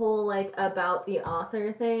that the whole about the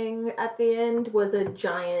author thing at the end was a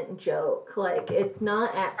giant joke. It's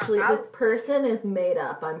not actually, this person is made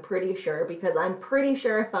up, I'm pretty sure, because I'm pretty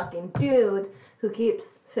sure a fucking dude who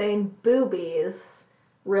keeps saying boobies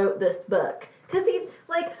wrote this book. Because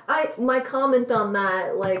my comment on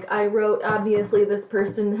that, I wrote, obviously this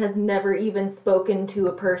person has never even spoken to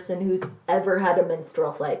a person who's ever had a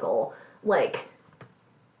menstrual cycle.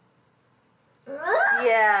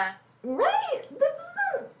 Yeah. Right? This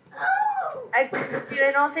isn't...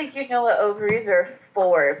 I don't think you know what ovaries are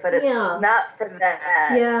for, but it's not for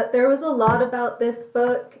that. Yeah, there was a lot about this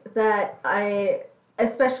book that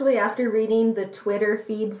especially after reading the Twitter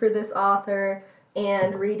feed for this author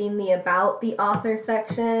and reading the About the Author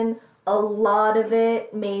section, a lot of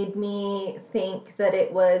it made me think that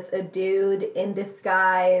it was a dude in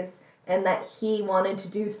disguise and that he wanted to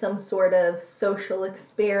do some sort of social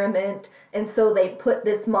experiment, and so they put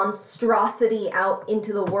this monstrosity out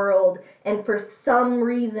into the world, and for some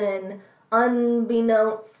reason,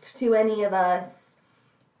 unbeknownst to any of us,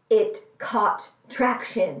 it caught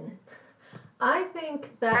traction. I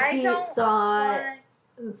think that he saw it.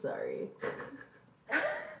 I'm sorry.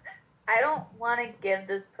 I don't want to give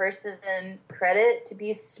this person credit to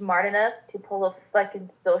be smart enough to pull a fucking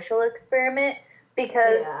social experiment,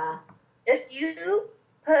 because if you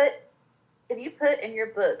put in your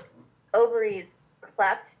book ovaries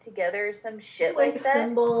clapped together or some shit like that,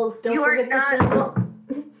 symbols, don't you forget are the not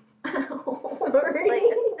symbol. Sorry. like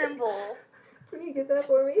a symbol. Can you get that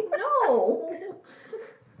for me? No.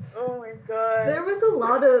 Oh my god. There was a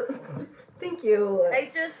lot of... Thank you. I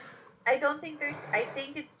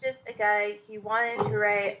think it's just a guy, he wanted to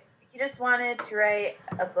write, He just wanted to write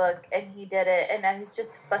a book, and he did it, and now he's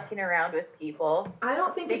just fucking around with people. I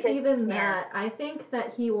don't think it's Because even he that. I think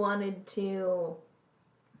that he wanted to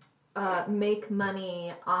make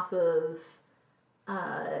money off of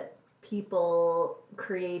people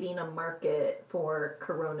creating a market for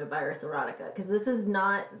coronavirus erotica. Because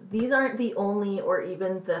these aren't the only or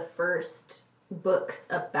even the first books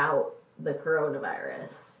about the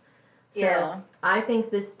coronavirus. So Yeah. I think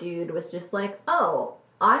this dude was just like, oh,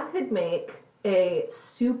 I could make a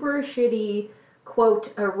super shitty,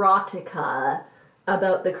 quote, erotica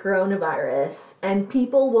about the coronavirus, and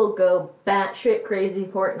people will go batshit crazy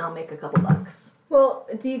for it, and I'll make a couple bucks. Well,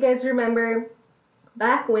 do you guys remember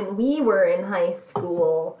back when we were in high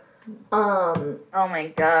school? Oh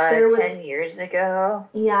my god, There was- 10 years ago.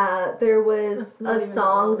 Yeah, there was That's not a even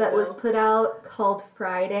song long that was ago. put out called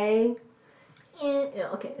Friday. Yeah,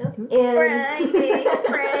 okay. And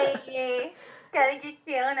Friday. Gotta get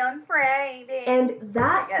down on Friday. And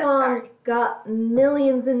that Oh my God, song sorry. got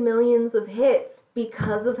millions and millions of hits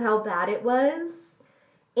because of how bad it was.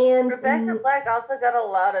 And Rebecca Black also got a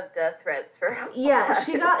lot of death threats for how yeah, bad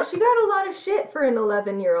she it got was. a lot of shit for an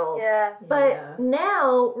 11-year-old. Yeah. But Yeah.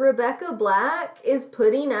 now Rebecca Black is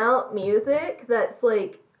putting out music that's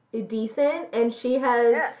like decent, and she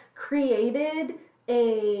has Yeah. created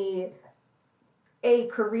a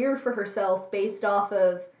career for herself based off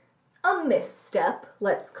of a misstep,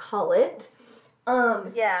 let's call it.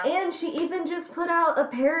 Yeah. And she even just put out a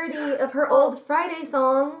parody of her old Friday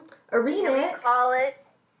song, a Can remix. we call it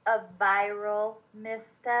a viral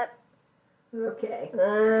misstep? Okay.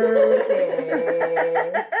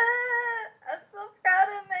 Okay. I'm so proud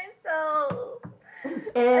of myself.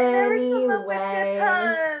 I never come up with good Anyway,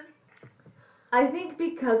 puns. I think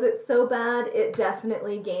because it's so bad, it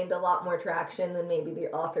definitely gained a lot more traction than maybe the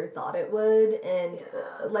author thought it would. And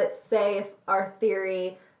Yeah. let's say if our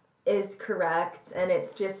theory is correct and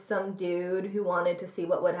it's just some dude who wanted to see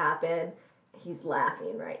what would happen, he's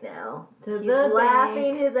laughing right now. To He's the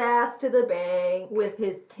laughing bank his ass to the bank. with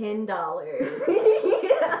his $10.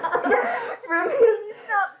 Yeah. From his He's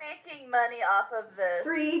not making money off of this.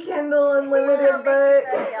 free Kindle He's Unlimited not making book.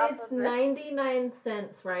 money off It's of this. 99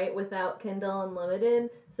 cents, right, without Kindle Unlimited.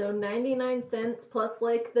 So 99 cents plus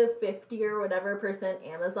like the 50 or whatever %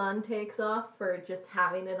 Amazon takes off for just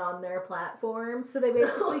having it on their platform. So they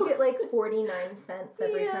basically get like 49 cents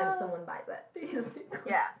every time Yeah. someone buys it. Basically.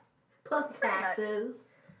 Yeah. Plus Pretty much.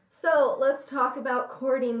 taxes. So let's talk about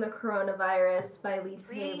Courting the Coronavirus by Lee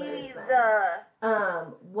Taylor. Please.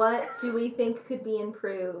 What do we think could be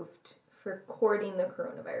improved for courting the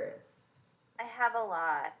coronavirus? I have a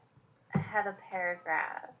lot. I have a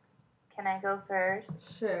paragraph. Can I go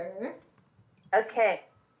first? Sure. Okay.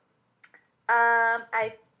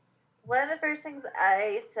 One of the first things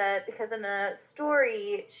I said, because in the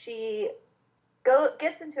story she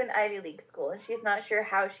gets into an Ivy League school and she's not sure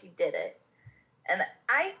how she did it, and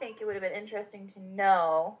I think it would have been interesting to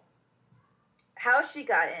know how she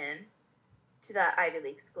got in to that Ivy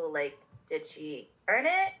League school. Like, did she earn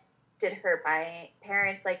it? Did her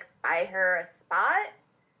parents buy her a spot?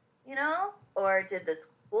 You know, or did the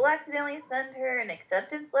school accidentally send her an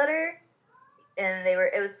acceptance letter? And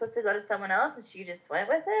it was supposed to go to someone else and she just went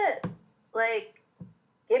with it. Like,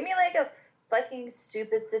 give me a fucking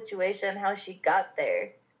stupid situation how she got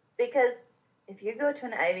there. Because if you go to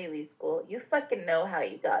an Ivy League school, you fucking know how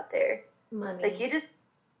you got there. Money. Like, you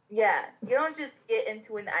don't just get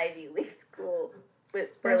into an Ivy League school for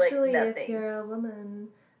Especially if nothing. you're a woman.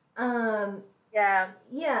 Yeah.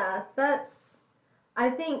 Yeah, I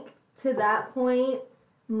think to that point,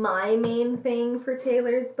 my main thing for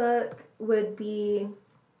Taylor's book would be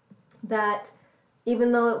that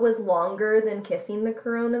even though it was longer than Kissing the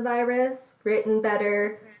Coronavirus, written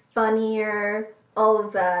better, funnier, all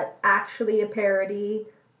of that, actually a parody,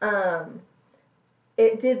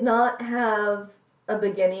 it did not have a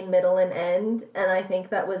beginning, middle, and end, and I think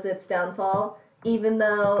that was its downfall, even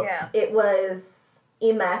though Yeah. it was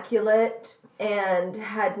immaculate and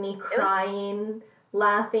had me crying,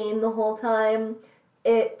 laughing the whole time.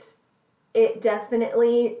 It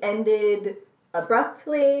definitely ended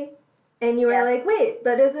abruptly, and you were Yeah. like, wait,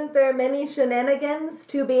 but isn't there many shenanigans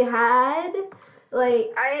to be had?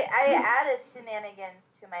 Like, I added shenanigans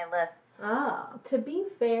to my list. To be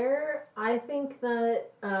fair, I think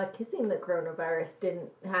that Kissing the Coronavirus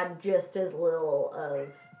had just as little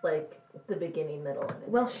of the beginning, middle, and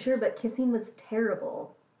end. well, sure, but kissing was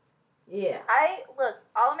terrible. Yeah.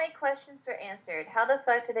 All my questions were answered. How the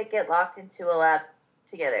fuck did they get locked into a lab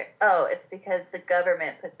together? Oh, it's because the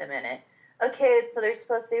government put them in it. Okay, so there's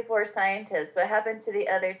supposed to be 4 scientists. What happened to the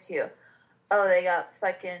other 2? Oh, they got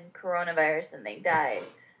fucking coronavirus and they died.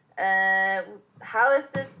 how is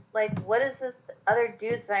this, like, what does this other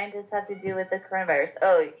dude scientist have to do with the coronavirus?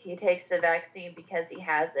 Oh, he takes the vaccine because he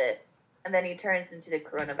has it, and then he turns into the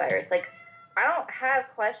coronavirus. Like, I don't have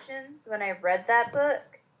questions when I read that book.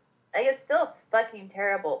 Like, it's still a fucking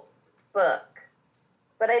terrible book,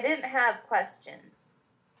 but I didn't have questions.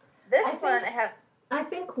 This one, I have... I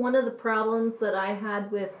think one of the problems that I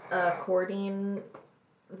had with courting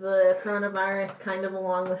the coronavirus, kind of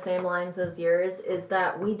along the same lines as yours, is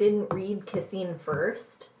that we didn't read Kissing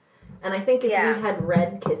first. And I think if we had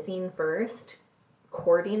read Kissing first,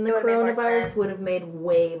 courting the coronavirus would have made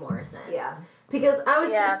way more sense. Yeah. Because I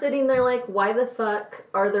was just sitting there like, why the fuck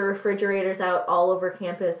are the refrigerators out all over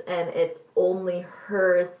campus and it's only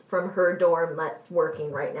hers from her dorm that's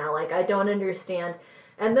working right now? Like, I don't understand.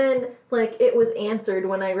 And then, like, it was answered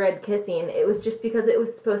when I read Kissing. It was just because it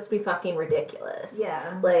was supposed to be fucking ridiculous.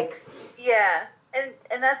 Yeah. Like... Yeah. And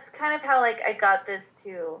that's kind of how, like, I got this,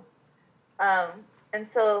 too. And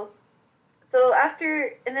so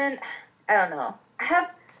after... And then, I don't know.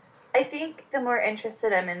 I think the more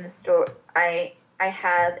interested I'm in the story... I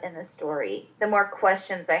have in the story, the more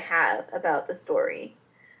questions I have about the story.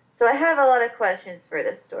 So I have a lot of questions for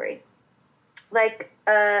this story. Like,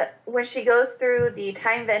 when she goes through the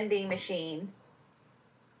time vending machine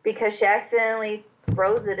because she accidentally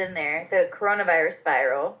throws it in there, the coronavirus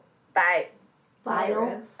vial.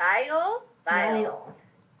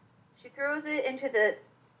 She throws it into the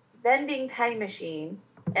vending time machine,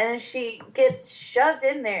 and then she gets shoved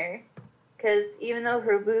in there because even though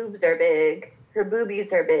her boobies are big,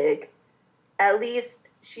 at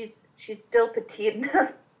least she's still petite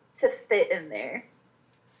enough to fit in there.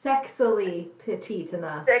 Sexily petite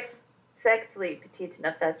enough. Sexily petite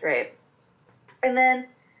enough, that's right. And then,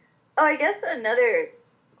 I guess another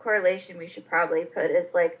correlation we should probably put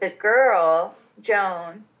is, like, the girl,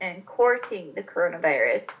 Joan, and courting the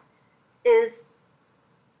coronavirus is,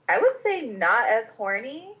 I would say, not as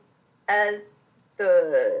horny as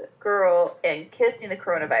the girl and kissing the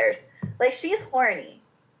coronavirus. Like, she's horny,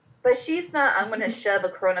 but she's not, I'm going to shove a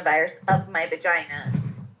coronavirus up my vagina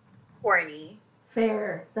horny.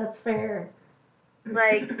 Fair. That's fair.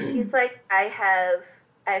 Like, she's like, I have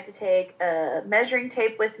to take a measuring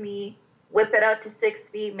tape with me, whip it out to 6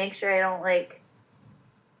 feet, make sure I don't, like,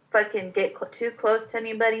 fucking get too close to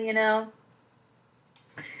anybody, you know?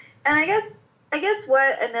 And I guess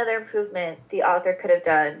what another improvement the author could have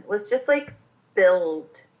done was just, like,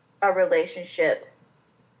 build a relationship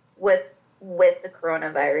with the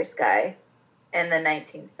coronavirus guy in the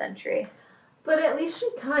 19th century. But at least she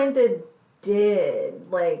kind of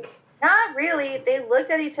did, like... Not really. They looked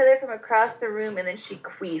at each other from across the room, and then she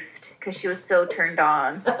queefed because she was so turned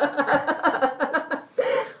on.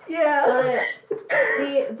 Yeah.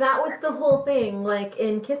 See, that was the whole thing. Like,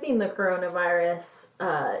 in Kissing the Coronavirus,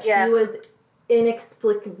 she was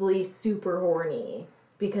inexplicably super horny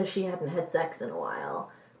because she hadn't had sex in a while.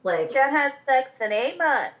 Like, she hadn't had sex in 8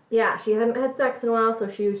 months. Yeah, she hadn't had sex in a while, so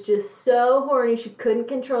she was just so horny she couldn't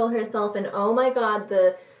control herself, and oh my god,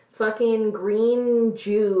 the fucking green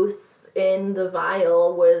juice in the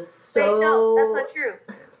vial was so... Wait, no, that's not true.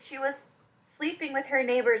 She was sleeping with her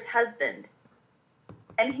neighbor's husband,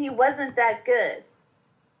 and he wasn't that good.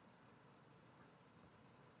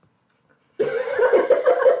 Right?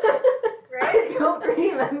 I don't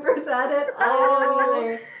remember that at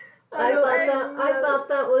all. I thought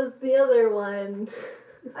that was the other one.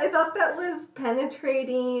 I thought that was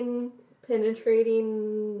penetrated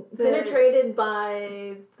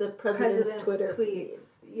by the president's Twitter tweets. Feed.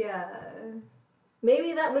 Yeah.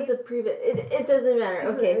 Maybe that was a previous... It doesn't matter.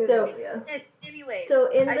 Okay, so... Anyway. So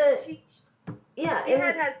in she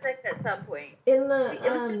had sex at some point. In the... it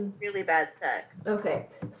was just really bad sex. Okay.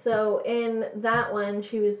 So in that one,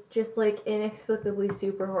 she was just, like, inexplicably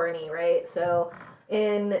super horny, right? So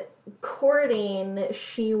in courting,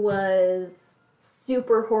 she was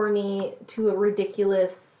super horny to a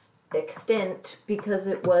ridiculous extent because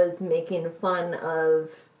it was making fun of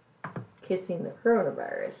kissing the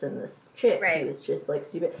coronavirus and this chick who was just like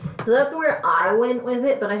stupid. So that's where I went with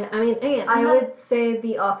it, but I mean, again, I would say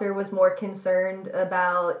the author was more concerned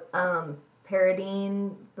about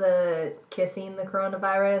parodying the kissing the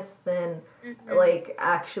coronavirus than like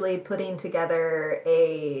actually putting together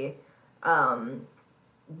a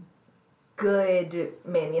good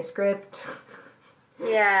manuscript.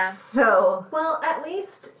 Yeah. So, well, at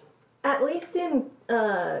least in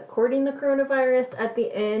courting the coronavirus, at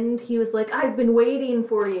the end, he was like, I've been waiting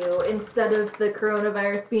for you, instead of the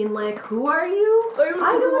coronavirus being like, who are you? I don't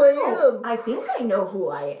know who I am. I think I know who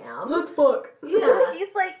I am. Let's fuck. Yeah.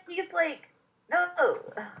 He's like, no.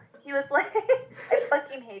 He was like, I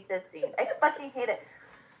fucking hate this scene. I fucking hate it.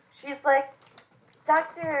 she's like,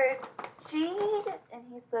 Dr. Jean, and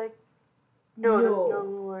he's like, no, that's not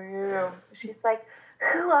who I am. She's like,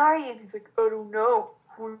 who are you? And he's like, I don't know.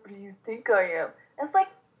 Who do you think I am? And it's like,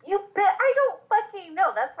 you bet I don't fucking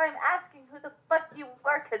know. That's why I'm asking who the fuck you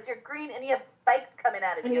are, because you're green and you have spikes coming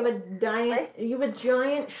out of And you. you have a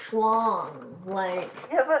giant schlong, like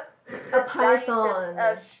You have a python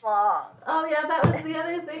of schlong. Oh yeah, that was the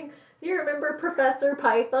other thing. You remember Professor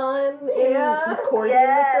Python in Yeah. Courting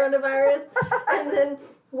Yes. the Coronavirus? And then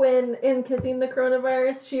when in Kissing the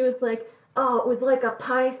Coronavirus, she was like, oh, it was like a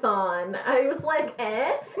python. I was like,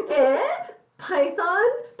 Python?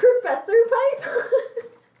 Professor Python?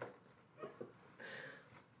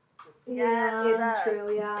 Yeah, It's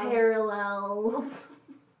true, yeah. Parallels.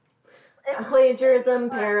 If Plagiarism, anyone-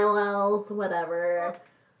 parallels, whatever.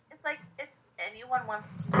 It's like, if anyone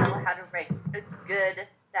wants to know how to write a good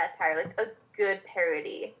satire, like a good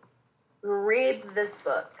parody, read this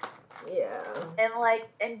book. Yeah.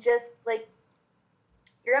 And just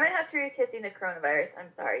you're gonna have to read Kissing the Coronavirus.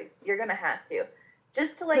 I'm sorry, you're gonna have to,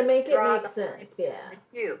 just to make it draw make the sense, lines yeah. between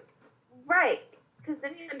the two. Right, because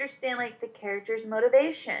then you understand the character's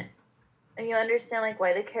motivation, and you understand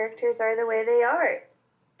why the characters are the way they are,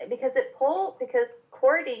 because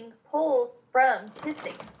courting pulls from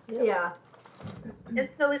kissing. Yeah. And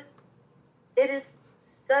so it is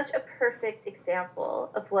such a perfect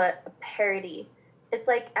example of what a parody. It's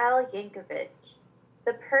like Al Yankovic,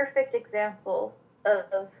 the perfect example of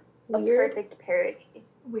a Weird. perfect parody.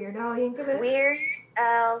 Weird Al Yankovic. Weird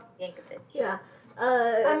Al Yankovic. Yeah.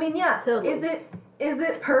 I mean, yeah. Totally. Is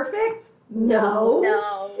it perfect? No.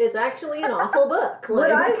 No. It's actually an awful book.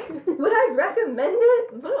 Would I recommend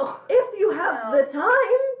it? No. If you have No. the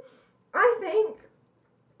time, I think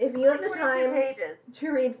if you have the 22 time pages.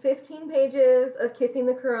 to read 15 pages of Kissing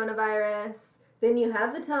the Coronavirus, then you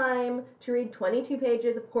have the time to read 22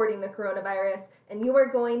 pages of Courting the Coronavirus, and you are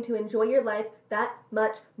going to enjoy your life that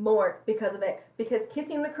much more because of it. Because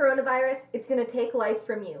Kissing the Coronavirus, it's going to take life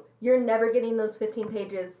from you. You're never getting those 15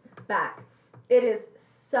 pages back. It is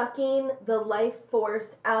sucking the life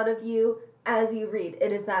force out of you as you read.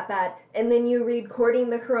 It is that bad. And then you read Courting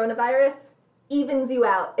the Coronavirus, evens you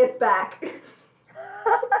out. It's back.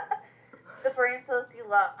 The brain cells you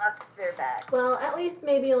lost, they're back. Well, at least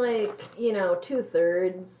maybe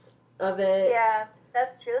 2/3 of it. Yeah,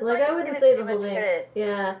 that's true. That's Like not I wouldn't giving say too the whole much thing. credit.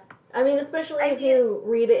 Yeah. I mean, especially I if mean- you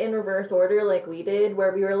read it in reverse order like we did,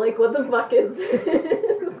 where we were like, what the fuck is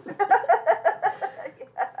this?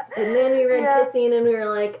 And then we read Yeah. Kissing and we were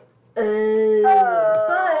like,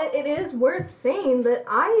 But it is worth saying that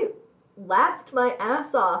I laughed my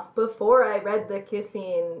ass off before I read the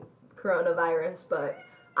Kissing Coronavirus book.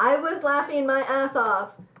 I was laughing my ass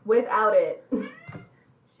off without it. Should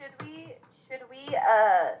we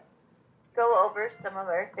go over some of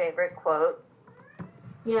our favorite quotes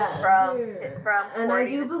yeah. from And I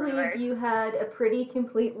Courting do the believe Coronavirus? you had a pretty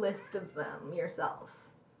complete list of them yourself.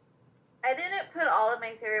 I didn't put all of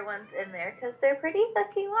my favorite ones in there because they're pretty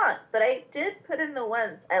fucking long, but I did put in the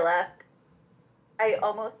ones I laughed. I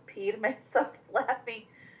almost peed myself laughing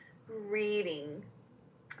reading.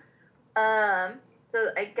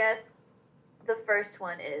 So I guess the first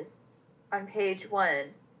one is on page 1.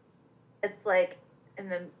 It's in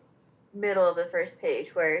the middle of the first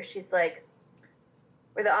page where she's where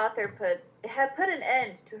the author puts, it had put an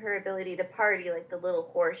end to her ability to party like the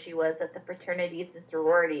little whore she was at the fraternities and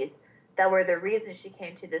sororities that were the reason she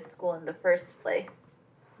came to this school in the first place.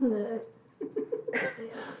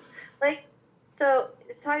 So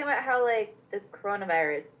it's talking about how the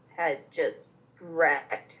coronavirus had just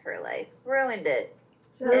wrecked her life, ruined it.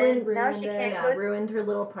 And now she can't Yeah, go. ruined her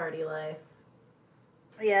little party life.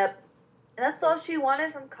 Yep. And that's all she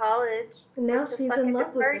wanted from college. And now Just a she's fucking in love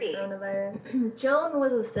with the party. coronavirus. Joan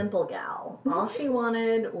was a simple gal. All she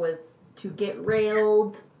wanted was to get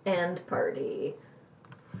railed and party.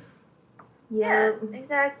 Yeah, Yep.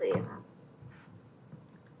 exactly.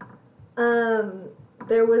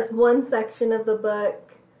 There was one section of the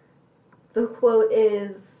book, the quote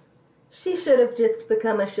is, "She should have just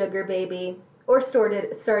become a sugar baby or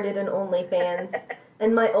started an OnlyFans."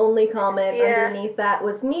 And my only comment Yeah. underneath that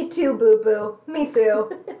was, "Me too, boo-boo. Me too."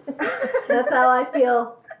 That's how I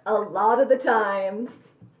feel a lot of the time.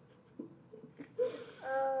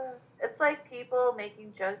 It's like people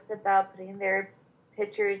making jokes about putting their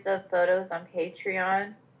pictures of photos on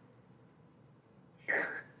Patreon.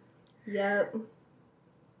 Yep.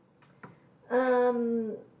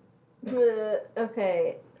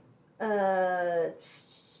 Okay.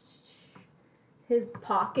 His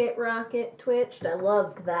pocket rocket twitched. I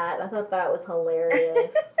loved that. I thought that was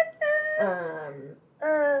hilarious.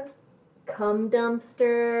 cum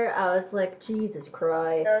dumpster. I was like, Jesus That's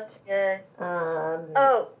Christ. good.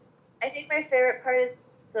 Oh, I think my favorite part is,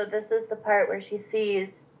 so this is the part where she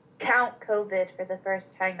sees Count COVID for the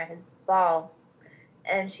first time at his ball,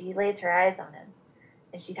 and she lays her eyes on him,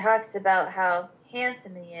 and she talks about how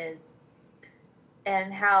handsome he is,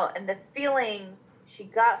 and the feelings she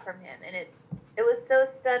got from him, and it was so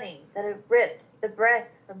stunning that it ripped the breath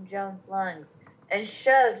from Joan's lungs and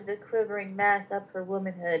shoved the quivering mass up her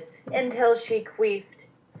womanhood until she queefed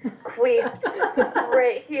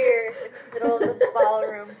right here in the middle of the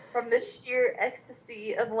ballroom from the sheer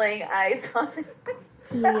ecstasy of laying eyes on him.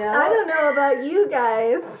 Yeah. I don't know about you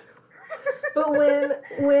guys, but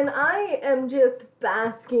when I am just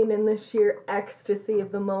basking in the sheer ecstasy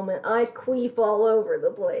of the moment, I queef all over the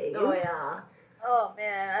place. Oh, yeah. Oh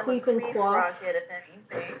man, I'm Queef a and queef quaff. rocket if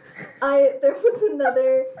anything. There was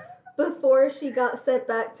another, before she got sent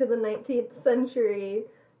back to the 19th century,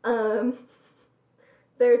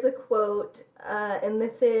 there's a quote, and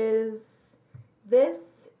this is,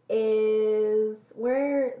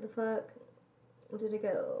 where the fuck did it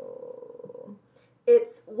go?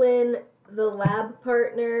 It's when the lab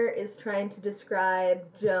partner is trying to describe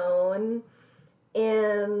Joan,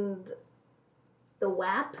 and The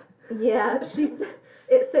WAP? yeah,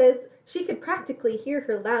 it says she could practically hear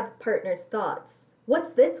her lab partner's thoughts.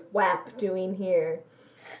 What's this WAP doing here?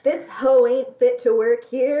 This hoe ain't fit to work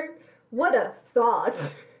here? What a thought.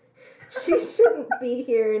 She shouldn't be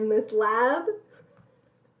here in this lab.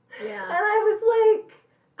 And Yeah. I was like,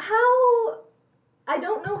 I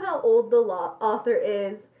don't know how old the author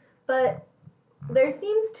is, but there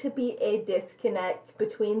seems to be a disconnect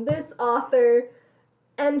between this author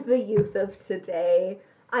and the youth of today.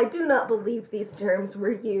 I do not believe these terms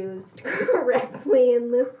were used correctly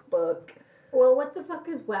in this book. Well, what the fuck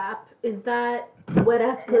is WAP? Is that Wet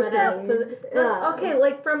ass pussy. wet ass pussy? Yeah. Okay,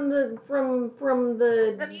 like from the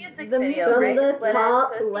music the video, music- From right? the Wet ass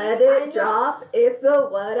top, pussy. let I it know. drop. It's a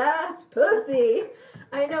wet ass pussy.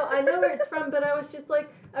 I know where it's from, but I was just like,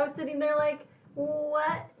 I was sitting there like,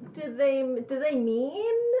 what do they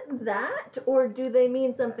mean that, or do they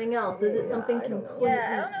mean something else? Is it Yeah, something I don't know. completely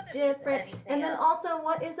Yeah, I don't know if it means different? anything And then else. also,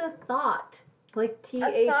 what is a thought? Like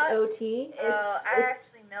thought? THOT? Oh, I It's-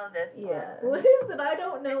 actually know this Yeah. What is it? I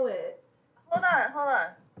don't know it. one. Hold on.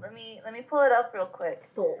 Let me pull it up real quick.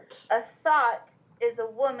 Thought. A thought is a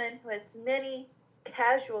woman who has many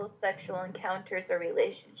casual sexual encounters or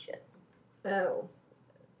relationships. Oh.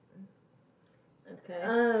 Okay.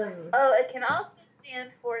 Oh, it can also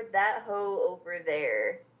stand for that hoe over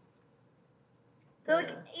there. So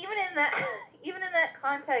Yeah. even in that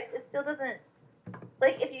context, it still doesn't,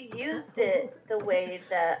 like, if you used it the way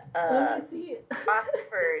that Let me see it.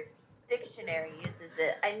 Oxford Dictionary uses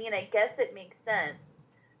it, I mean, I guess it makes sense.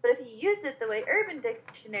 But if you use it the way Urban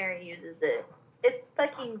Dictionary uses it, it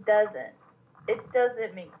fucking doesn't. It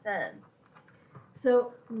doesn't make sense.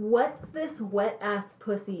 So, what's this wet ass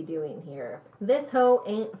pussy doing here? This hoe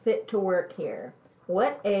ain't fit to work here.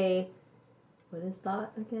 What is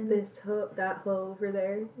that again? That hoe over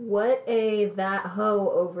there. What that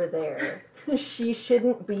hoe over there? She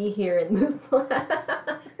shouldn't be here in this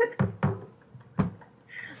lab.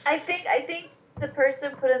 I think the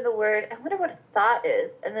person put in the word, I wonder what thought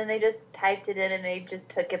is, and then they just typed it in and they just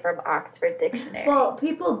took it from Oxford Dictionary. Well,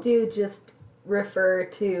 people do just refer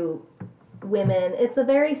to women. It's a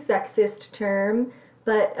very sexist term,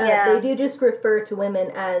 but Yeah. they do just refer to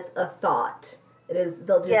women as a thought. It is.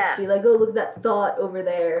 They'll just Yeah. be like, "Oh, look at that thought over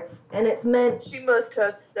there," and it's meant She must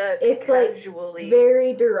have sex It's like casually. very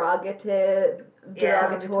Yeah. derogatory,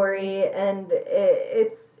 and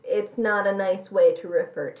it's not a nice way to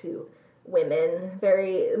refer to women.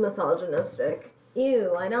 Very misogynistic.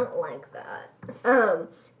 Ew, I don't like that.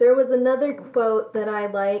 There was another quote that I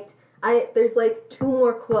liked. There's like two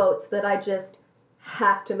more quotes that I just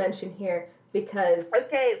have to mention here because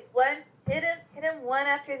Okay, hit him one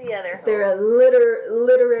after the other. they're a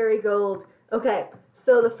literary gold. Okay,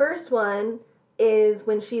 so the first one is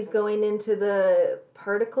when she's going into the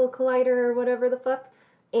particle collider or whatever the fuck,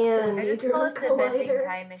 and I just call it the bending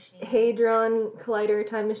time machine. Hadron Collider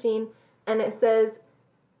time machine, and it says,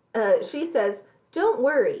 she says, "Don't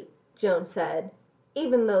worry," Joan said,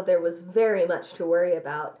 even though there was very much to worry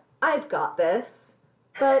about. "I've got this."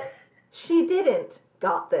 But she didn't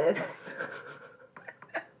got this.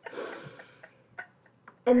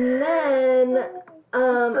 And then,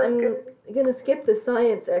 I'm gonna skip the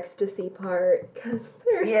science ecstasy part, because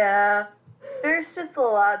there's... Yeah. There's just a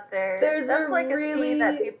lot there. There's That's a like a really- scene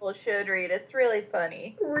that people should read. It's really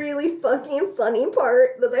funny. really fucking funny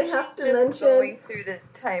part that I have She's to just mention. going through the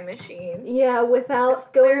time machine. Yeah, without It's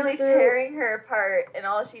going literally through. tearing her apart, and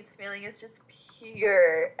all she's feeling is just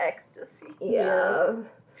pure ecstasy. Yeah,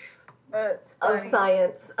 That's of funny.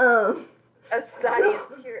 science. Of science,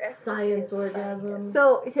 pure ecstasy. Science orgasm.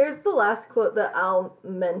 So here's the last quote that I'll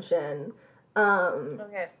mention.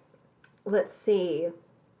 Okay. Let's see.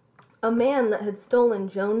 A man that had stolen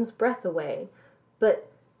Joan's breath away, but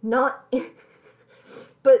not in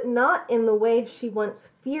the way she once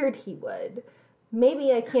feared he would.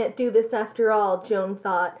 Maybe I can't do this after all, Joan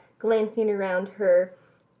thought, glancing around her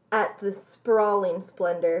at the sprawling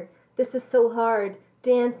splendor. This is so hard,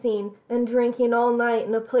 dancing and drinking all night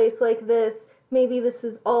in a place like this. Maybe this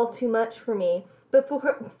is all too much for me.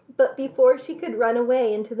 But before she could run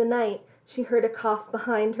away into the night, she heard a cough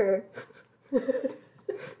behind her.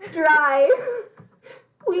 Dry,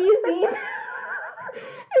 wheezing,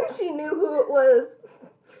 and she knew who it was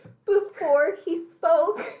before he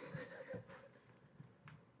spoke.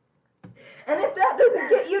 And if that doesn't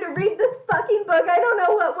get you to read this fucking book, I don't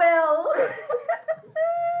know what will.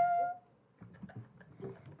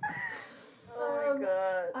 Oh my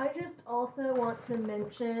god. I just also want to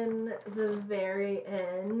mention the very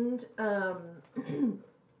end.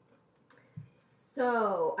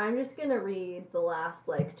 So I'm just gonna read the last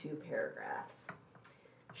like 2 paragraphs.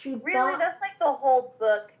 She Really? thought, That's like the whole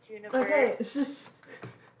book, Juniper. okay.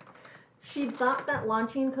 She thought that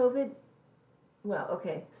launching COVID. Well,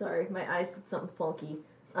 okay, sorry, my eyes did something funky.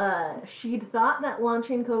 She'd thought that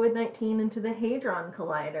launching COVID-19 into the Hadron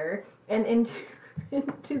Collider and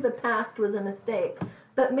into the past was a mistake,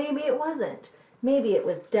 but maybe it wasn't. Maybe it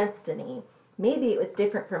was destiny. Maybe it was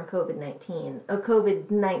different from COVID-19, a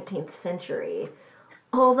COVID-19th century.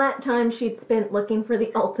 All that time she'd spent looking for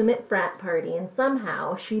the ultimate frat party, and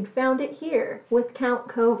somehow she'd found it here with Count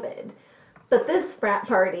COVID. But this frat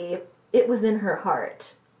party, it was in her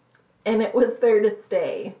heart, and it was there to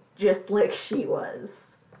stay, just like she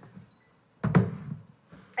was.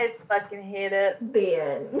 I fucking hate it. The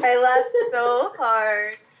end. I laughed so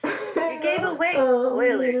hard. You gave away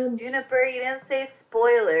spoilers. man. Juniper, you didn't say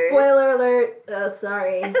spoilers. Spoiler alert. Oh,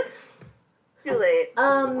 sorry. Too late.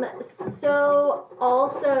 So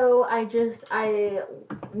also I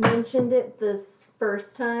mentioned it this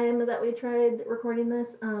first time that we tried recording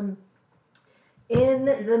this. In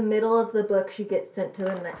the middle of the book, she gets sent to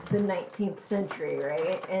the 19th century,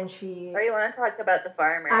 right? And she... Or you want to talk about the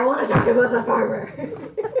farmer? I want to talk about the farmer.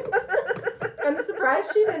 I'm surprised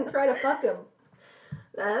she didn't try to fuck him.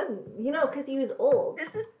 Because he was old.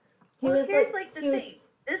 This is... He Well, was here's like the he was- thing.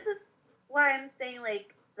 This is why I'm saying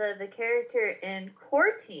like the character in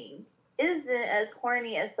Courting isn't as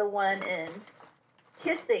horny as the one in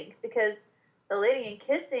Kissing, because the lady in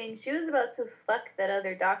Kissing, she was about to fuck that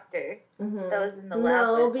other doctor Mhm. that was in the lab.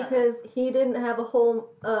 No, with him. because he didn't have a whole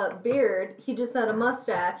beard. He just had a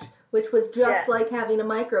mustache, which was just Yeah. like having a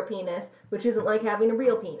micro penis, which isn't like having a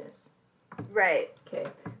real penis. Right. Okay.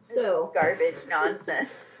 This So... is garbage nonsense.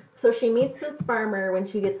 So she meets this farmer when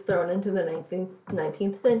she gets thrown into the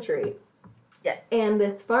 19th century. Yeah. And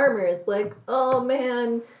this farmer is like, oh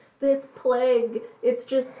man, this plague, it's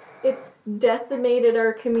decimated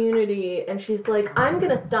our community. And she's like, I'm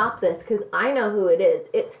going to stop this because I know who it is.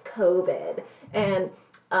 It's COVID. And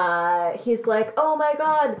he's like, oh my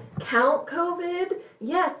god, Count COVID?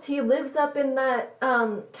 Yes, he lives up in that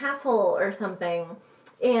castle or something.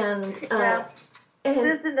 And... Yeah. and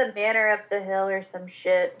This is in the manor up the hill or some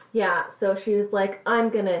shit. yeah, so she was like, I'm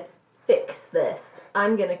gonna fix this.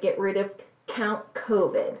 I'm gonna get rid of Count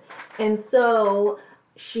COVID. And so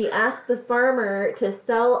she asked the farmer to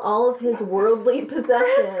sell all of his worldly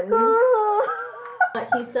possessions.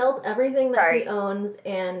 He sells everything that he Sorry. owns,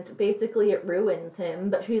 and basically it ruins him.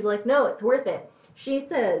 But she's like, no, it's worth it. She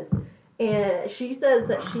says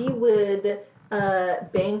that she would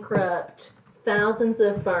bankrupt thousands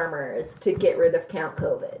of farmers to get rid of Count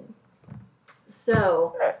COVID.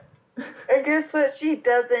 So, And guess what she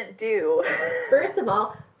doesn't do? first of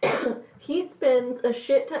all, he spends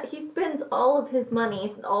he spends all of his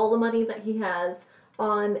money, all the money that he has,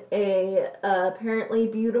 on a apparently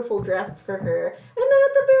beautiful dress for her. And then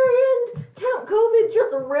at the very end, Count COVID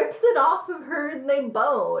just rips it off of her and they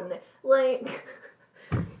bone. Like,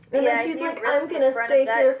 and then she's he like, rips I'm the gonna front stay of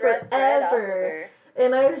that here dress right off of forever. her.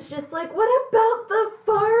 And I was just like, what about the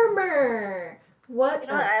farmer? What You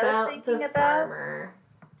know what I was about thinking the about? farmer?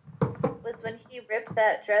 Was when he ripped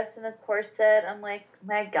that dress and the corset, I'm like,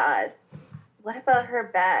 my god, what about her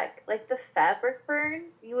back? Like the fabric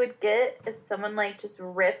burns you would get if someone like just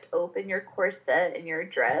ripped open your corset and your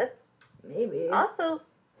dress. Maybe. Also,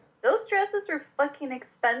 those dresses were fucking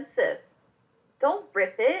expensive. Don't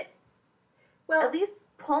rip it. Well, At least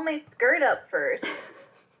pull my skirt up first.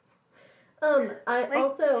 I Like,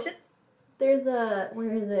 also shit. there's a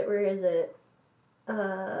where is it?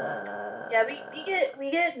 Yeah, we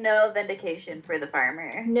get no vindication for the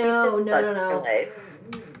farmer. No, He's just no, fucked no, for no. life.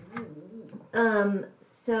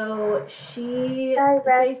 So she Direct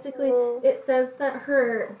basically, rules. it says that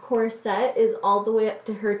her corset is all the way up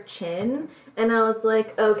to her chin, and I was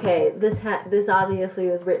like, okay, this obviously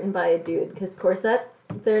was written by a dude, because corsets,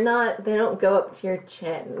 they don't go up to your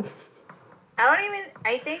chin.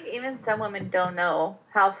 I think even some women don't know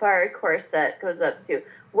how far a corset goes up to.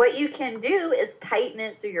 What you can do is tighten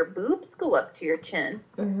it so your boobs go up to your chin.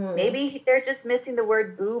 Mm-hmm. Maybe they're just missing the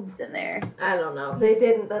word boobs in there. I don't know. They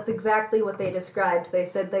didn't. That's exactly what they described. They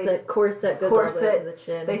said The corset goes all the way up to the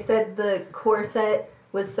chin. They said the corset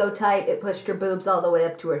was so tight it pushed her boobs all the way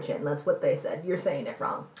up to her chin. That's what they said. You're saying it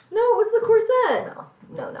wrong. No, it was the corset.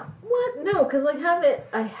 No. What? No, because I have it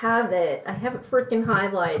freaking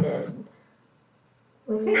highlighted.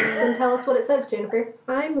 Okay, then tell us what it says, Jennifer.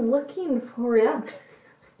 I'm looking for it.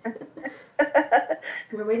 Yeah.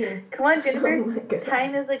 We're waiting. Come on, Jennifer. Oh my God.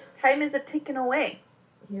 Time is a ticking away.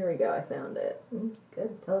 Here we go, I found it.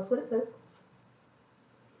 Good. Tell us what it says.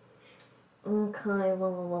 Okay, blah, blah,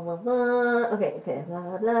 blah, blah, blah. Okay,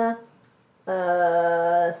 blah, blah,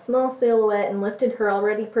 blah. Small silhouette and lifted her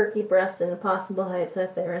already perky breasts in impossible heights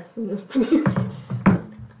at the rest of this You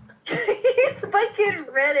fucking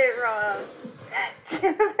read it wrong.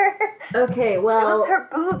 Jennifer. Okay, It well. was her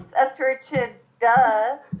boobs up to her chin.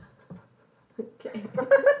 Duh. Okay.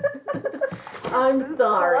 I'm Boobs go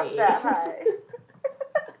sorry. up that high.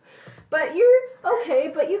 But you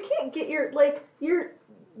can't get your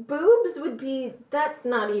boobs would be, that's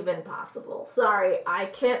not even possible. Sorry, I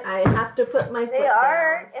have to put my foot They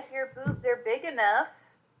are down. if your boobs are big enough.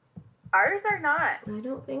 Ours are not. I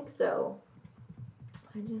don't think so.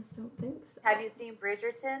 I just don't think so. Have you seen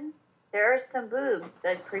Bridgerton? There are some boobs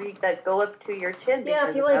that go up to your chin. Yeah,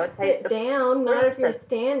 if you because of how tight sit the down, not if you're boobs are.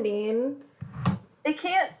 standing. They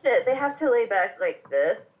can't sit. They have to lay back like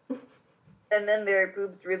this, and then their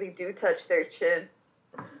boobs really do touch their chin.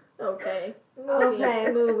 Okay.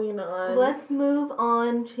 Okay. Moving on. Let's move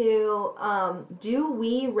on to, do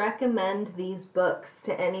we recommend these books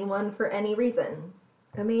to anyone for any reason?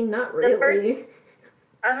 I mean, not The really.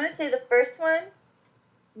 I'm gonna say the first one,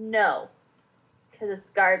 no, because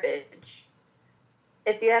it's garbage.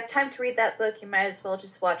 If you have time to read that book, you might as well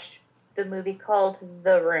just watch the movie called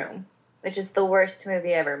The Room, which is the worst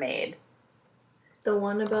movie ever made. The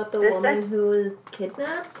one about the This woman sec- who was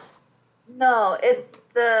kidnapped? No, it's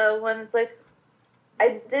the one that's like,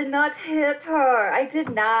 I did not hit her. I did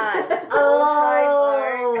not. Hi,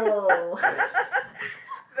 Mark.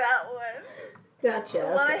 That one. Gotcha. The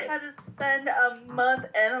one I Okay. had to spend a month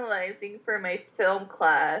analyzing for my film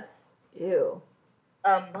class. Ew.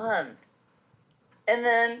 A month. And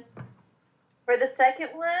then for the second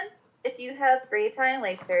one, if you have free time,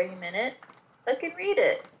 like 30 minutes, fucking read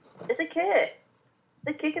it. It's a kick. It's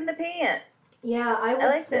a kick in the pants. Yeah, I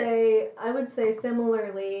would say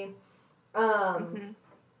similarly. Mhm.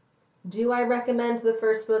 Do I recommend the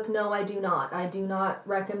first book? No, I do not. I do not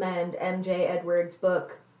recommend MJ Edwards'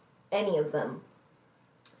 book, any of them.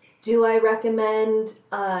 Do I recommend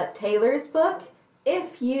Taylor's book?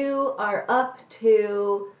 If you are up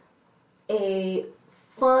to a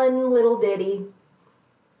fun little ditty,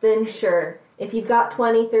 then sure. If you've got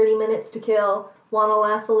 20, 30 minutes to kill, want to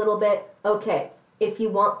laugh a little bit, okay. If you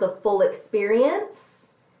want the full experience,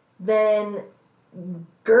 then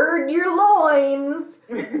gird your loins,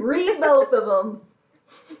 read both of them.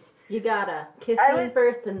 You gotta kissing I would-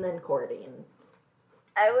 first and then courting.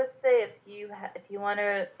 I would say if you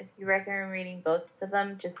recommend reading both of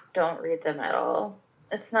them, just don't read them at all.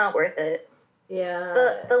 It's not worth it. Yeah.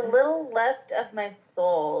 The little left of my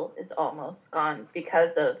soul is almost gone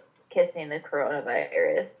because of kissing the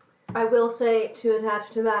coronavirus. I will say, to attach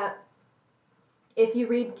to that, if you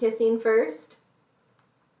read Kissing first,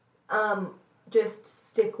 just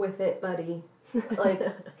stick with it, buddy. Like,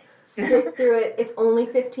 stick through it. It's only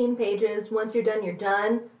 15 pages. Once you're done, you're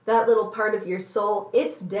done. That little part of your soul,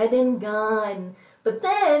 it's dead and gone. But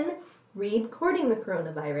then, read Courting the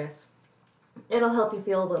Coronavirus. It'll help you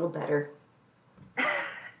feel a little better.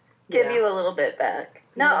 Give Yeah. you a little bit back.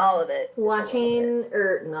 Not Yeah. all of it.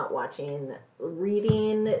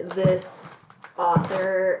 Reading this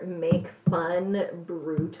author make fun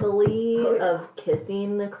brutally of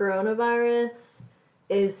kissing the coronavirus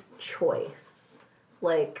is choice.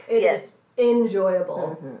 Like, It Yes. is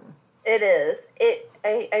enjoyable. mhm. It is.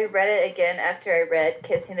 I read it again after I read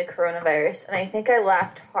Kissing the Coronavirus, and I think I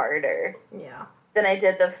laughed harder Yeah. than I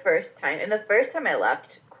did the first time. And the first time I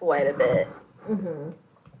laughed quite a bit. Mm-hmm.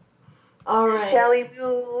 All right. Shall we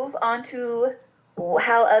move on to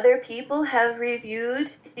how other people have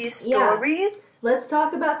reviewed these stories? Let's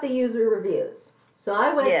talk about the user reviews. So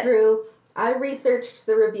I went Yes. through, I researched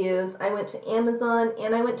the reviews, I went to Amazon,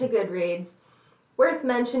 and I went to Goodreads. Worth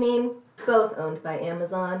mentioning, both owned by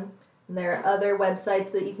Amazon. And there are other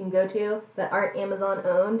websites that you can go to that aren't Amazon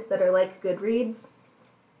owned that are like Goodreads.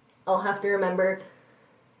 I'll have to remember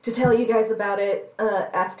to tell you guys about it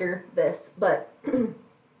after this. But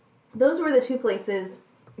those were the two places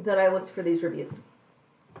that I looked for these reviews.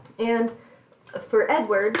 And for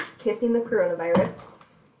Edward's, Kissing the Coronavirus,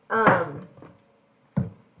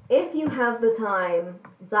 if you have the time,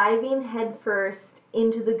 diving headfirst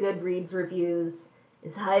into the Goodreads reviews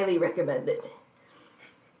is highly recommended.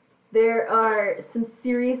 There are some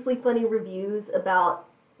seriously funny reviews about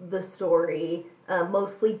the story,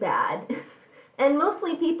 mostly bad, and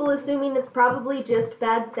mostly people assuming it's probably just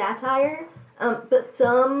bad satire, but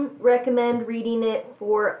some recommend reading it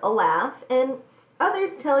for a laugh, and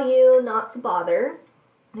others tell you not to bother.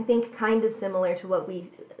 I think kind of similar to what we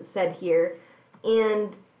said here.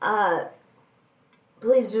 And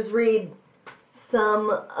please just read some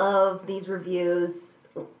of these reviews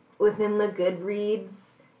within the Goodreads.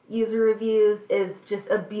 User reviews is just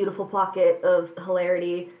a beautiful pocket of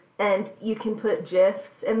hilarity, and you can put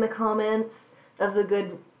GIFs in the comments of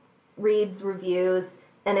the Goodreads reviews,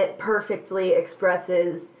 and it perfectly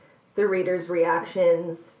expresses the reader's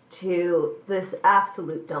reactions to this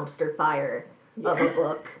absolute dumpster fire of a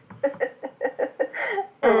book.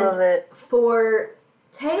 I love it. For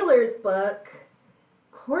Taylor's book,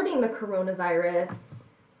 Courting the Coronavirus,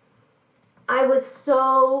 I was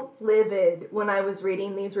so livid when I was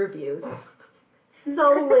reading these reviews.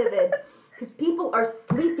 So livid. Because people are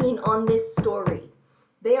sleeping on this story.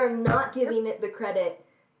 They are not giving it the credit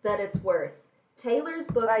that it's worth. Taylor's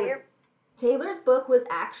book was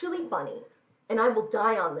actually funny. And I will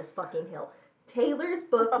die on this fucking hill. Taylor's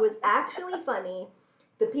book was actually funny.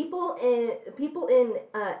 The people in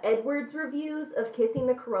Edward's reviews of Kissing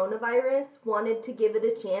the Coronavirus wanted to give it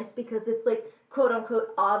a chance because it's like, quote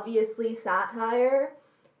unquote, obviously satire,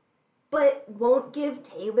 but won't give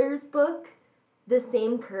Taylor's book the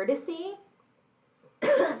same courtesy.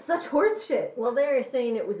 Such horse shit. Well, they're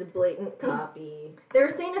saying it was a blatant copy. They were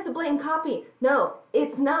saying it's a blatant copy. No,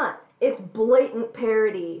 it's not. It's blatant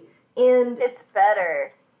parody. And It's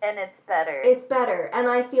better. And it's better. it's better. And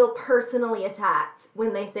I feel personally attacked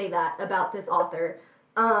when they say that about this author.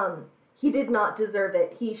 He did not deserve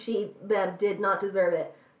it. He, she, them did not deserve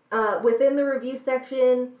it. Within the review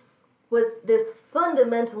section was this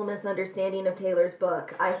fundamental misunderstanding of Taylor's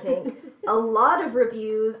book, I think. A lot of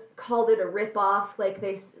reviews called it a ripoff,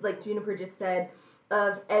 like Juniper just said,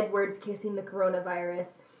 of Edward's Kissing the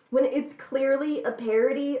Coronavirus, when it's clearly a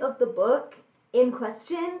parody of the book in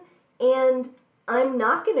question, and I'm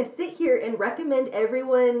not going to sit here and recommend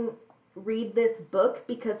everyone read this book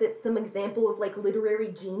because it's some example of, like, literary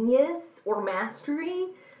genius or mastery,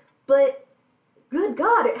 but good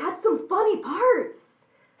God, it had some funny parts.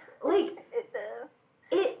 Like,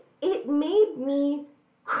 it made me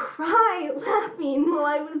cry laughing while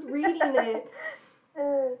I was reading it.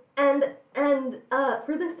 And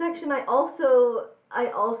for this section, I also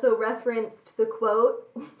referenced the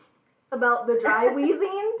quote about the dry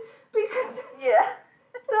wheezing because Yeah.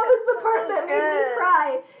 that was the part that made me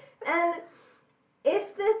cry. And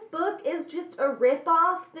if this book is just a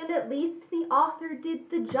ripoff, then at least the author did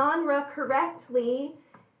the genre correctly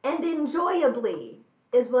and enjoyably,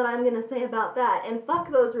 is what I'm going to say about that. And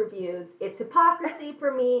fuck those reviews. It's hypocrisy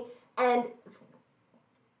for me. And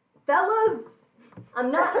fellas,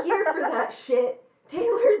 I'm not here for that shit.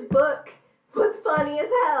 Taylor's book was funny as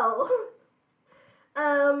hell.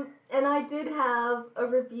 And I did have a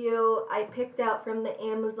review I picked out from the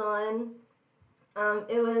Amazon.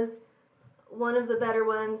 It was one of the better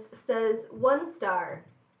ones. Says 1 star.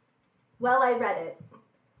 Well, I read it.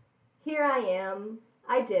 Here I am.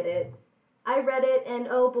 I did it. I read it, and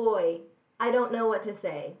oh boy, I don't know what to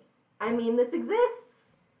say. I mean, this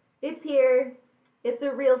exists. It's here. It's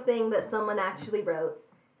a real thing that someone actually wrote.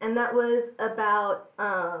 And that was about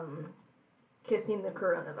Kissing the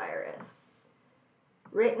Coronavirus.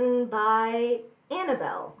 Written by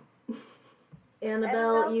Annabelle.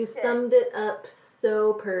 Annabelle, you summed it up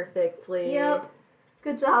so perfectly. Yep.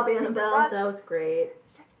 Good job, Annabelle. That was great.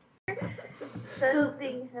 So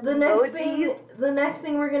the next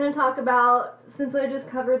thing we're going to talk about, since I just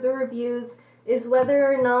covered the reviews, is whether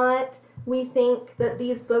or not we think that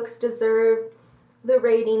these books deserve the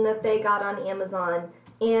rating that they got on Amazon,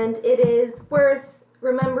 and it is worth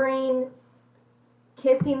remembering.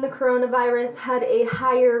 Kissing the Coronavirus had a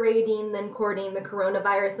higher rating than Courting the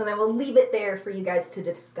Coronavirus, and I will leave it there for you guys to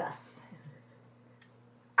discuss.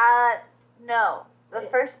 No. The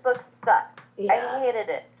first book sucked. Yeah. I hated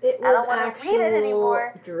it. It was I don't want to read it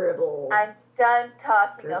anymore. Dribble. I'm done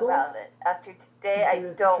talking Dribble? about it. After today, I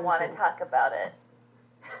don't want to Dribble. talk about it.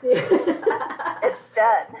 It's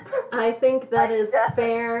done. I think that I'm is done.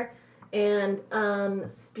 fair. And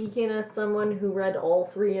speaking as someone who read all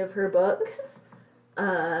 3 of her books,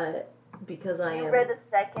 because You read the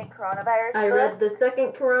second coronavirus I book? read the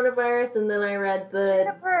second Coronavirus, and then I read the.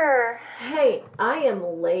 Jennifer. Hey, I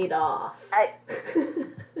am laid off.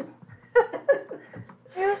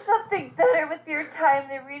 Do something better with your time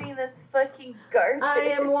than reading this fucking garbage. I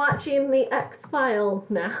am watching the X-Files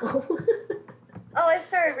now. Oh, I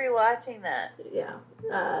started rewatching that. Yeah.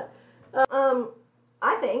 I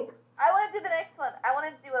think. I want to do the next one. I want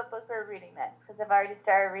to do a book we're reading next because I've already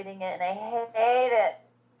started reading it and I hate it.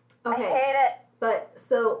 Okay. I hate it. But,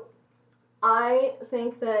 so, I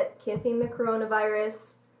think that Kissing the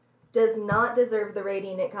Coronavirus does not deserve the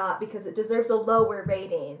rating it got because it deserves a lower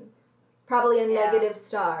rating. Probably a Yeah. negative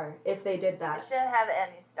star if they did I that. shouldn't have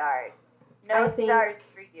any stars. No I think- stars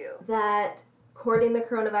for you. That Courting the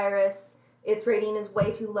Coronavirus, its rating is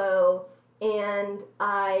way too low, and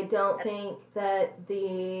I don't think that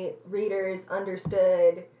the readers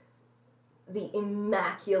understood the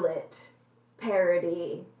immaculate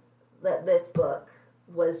parody that this book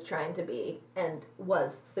was trying to be and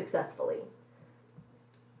was successfully.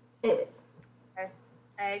 Anyways,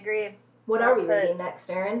 I agree. what are we But- reading next,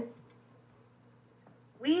 Erin?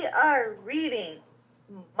 We are reading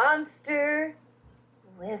Monster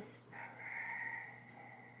Whisperer.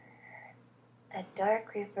 A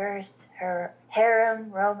dark reverse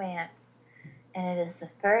harem romance. And it is the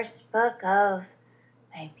first book of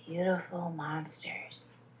My Beautiful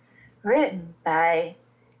Monsters. Written by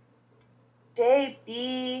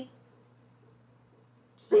J.B.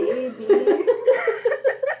 J.B.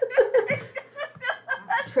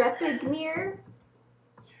 Trepignier?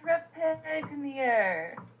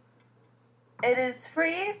 Trepignier. It is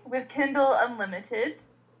free with Kindle Unlimited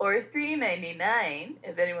or $3.99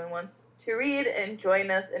 if anyone wants to read and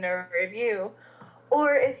join us in a review.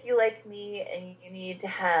 Or if you like me and you need to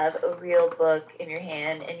have a real book in your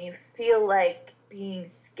hand and you feel like being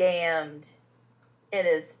scammed, it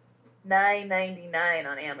is $9.99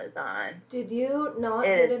 on Amazon. Did you not It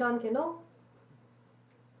get is- it on Kindle?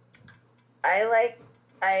 I'm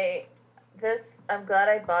glad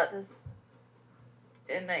I bought this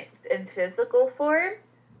in physical form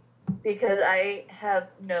because I have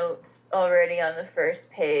notes already on the first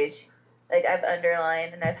page. Like I've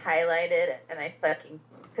underlined and I've highlighted and I fucking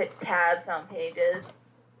put tabs on pages.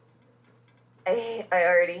 I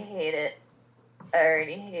already hate it. I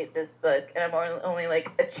already hate this book and I'm only like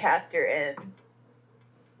a chapter in.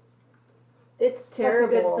 It's That's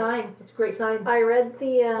terrible. a good sign. It's a great sign. I read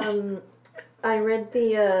the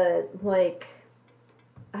like,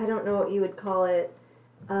 I don't know what you would call it.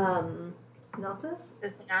 Synopsis? The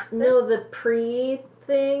synopsis? No, the pre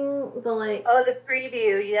thing, the like. Oh, the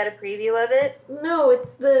preview. You got a preview of it? No,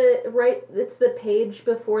 it's the page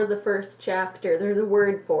before the first chapter. There's a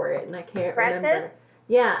word for it, and I can't remember. Preface?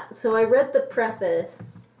 Yeah, so I read the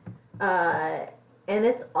preface, and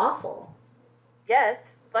it's awful. Yeah,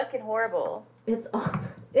 it's fucking horrible. It's awful.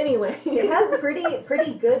 Anyway. It has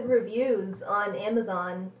pretty good reviews on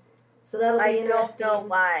Amazon, so that'll be I don't interesting. know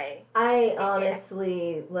why. I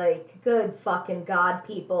honestly, good fucking God,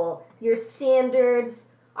 people. Your standards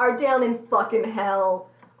are down in fucking hell.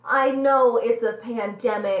 I know it's a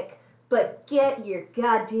pandemic, but get your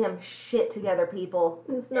goddamn shit together, people.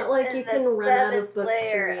 It's not like And you the can run out of seventh books to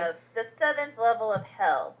layer read. of the 7th level of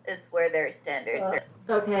hell is where their standards are.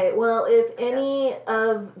 Okay, well, if any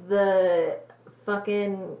of the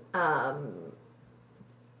fucking,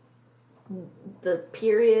 the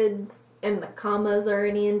periods and the commas are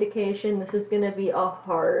any indication, this is gonna be a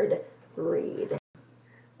hard read.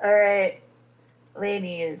 Alright,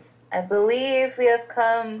 ladies, I believe we have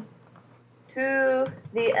come to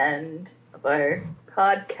the end of our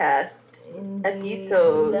podcast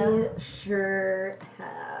episode. We sure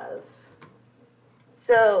have.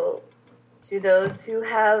 So, to those who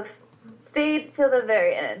have stayed till the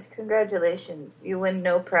very end, congratulations. You win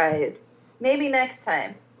no prize. Maybe next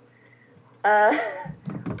time. But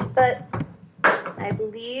I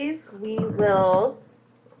believe we will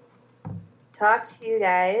talk to you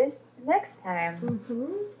guys next time.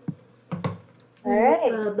 Mm-hmm. All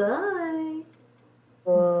right. Bye-bye.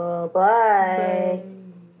 Bye-bye. Bye.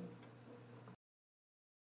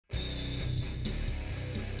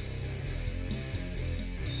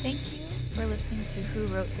 listening to Who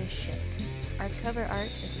Wrote This Shit. Our cover art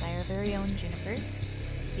is by our very own Juniper.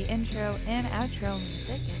 The intro and outro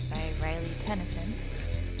music is by Riley Tennyson.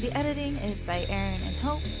 The editing is by Aaron and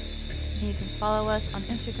Hope. And you can follow us on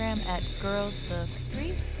Instagram at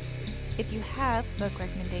girlsbook3. If you have book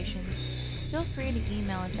recommendations, feel free to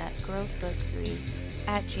email us at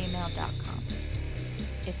girlsbook3@gmail.com.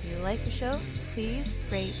 If you like the show, please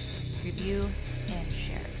rate, review, and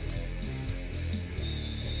share it.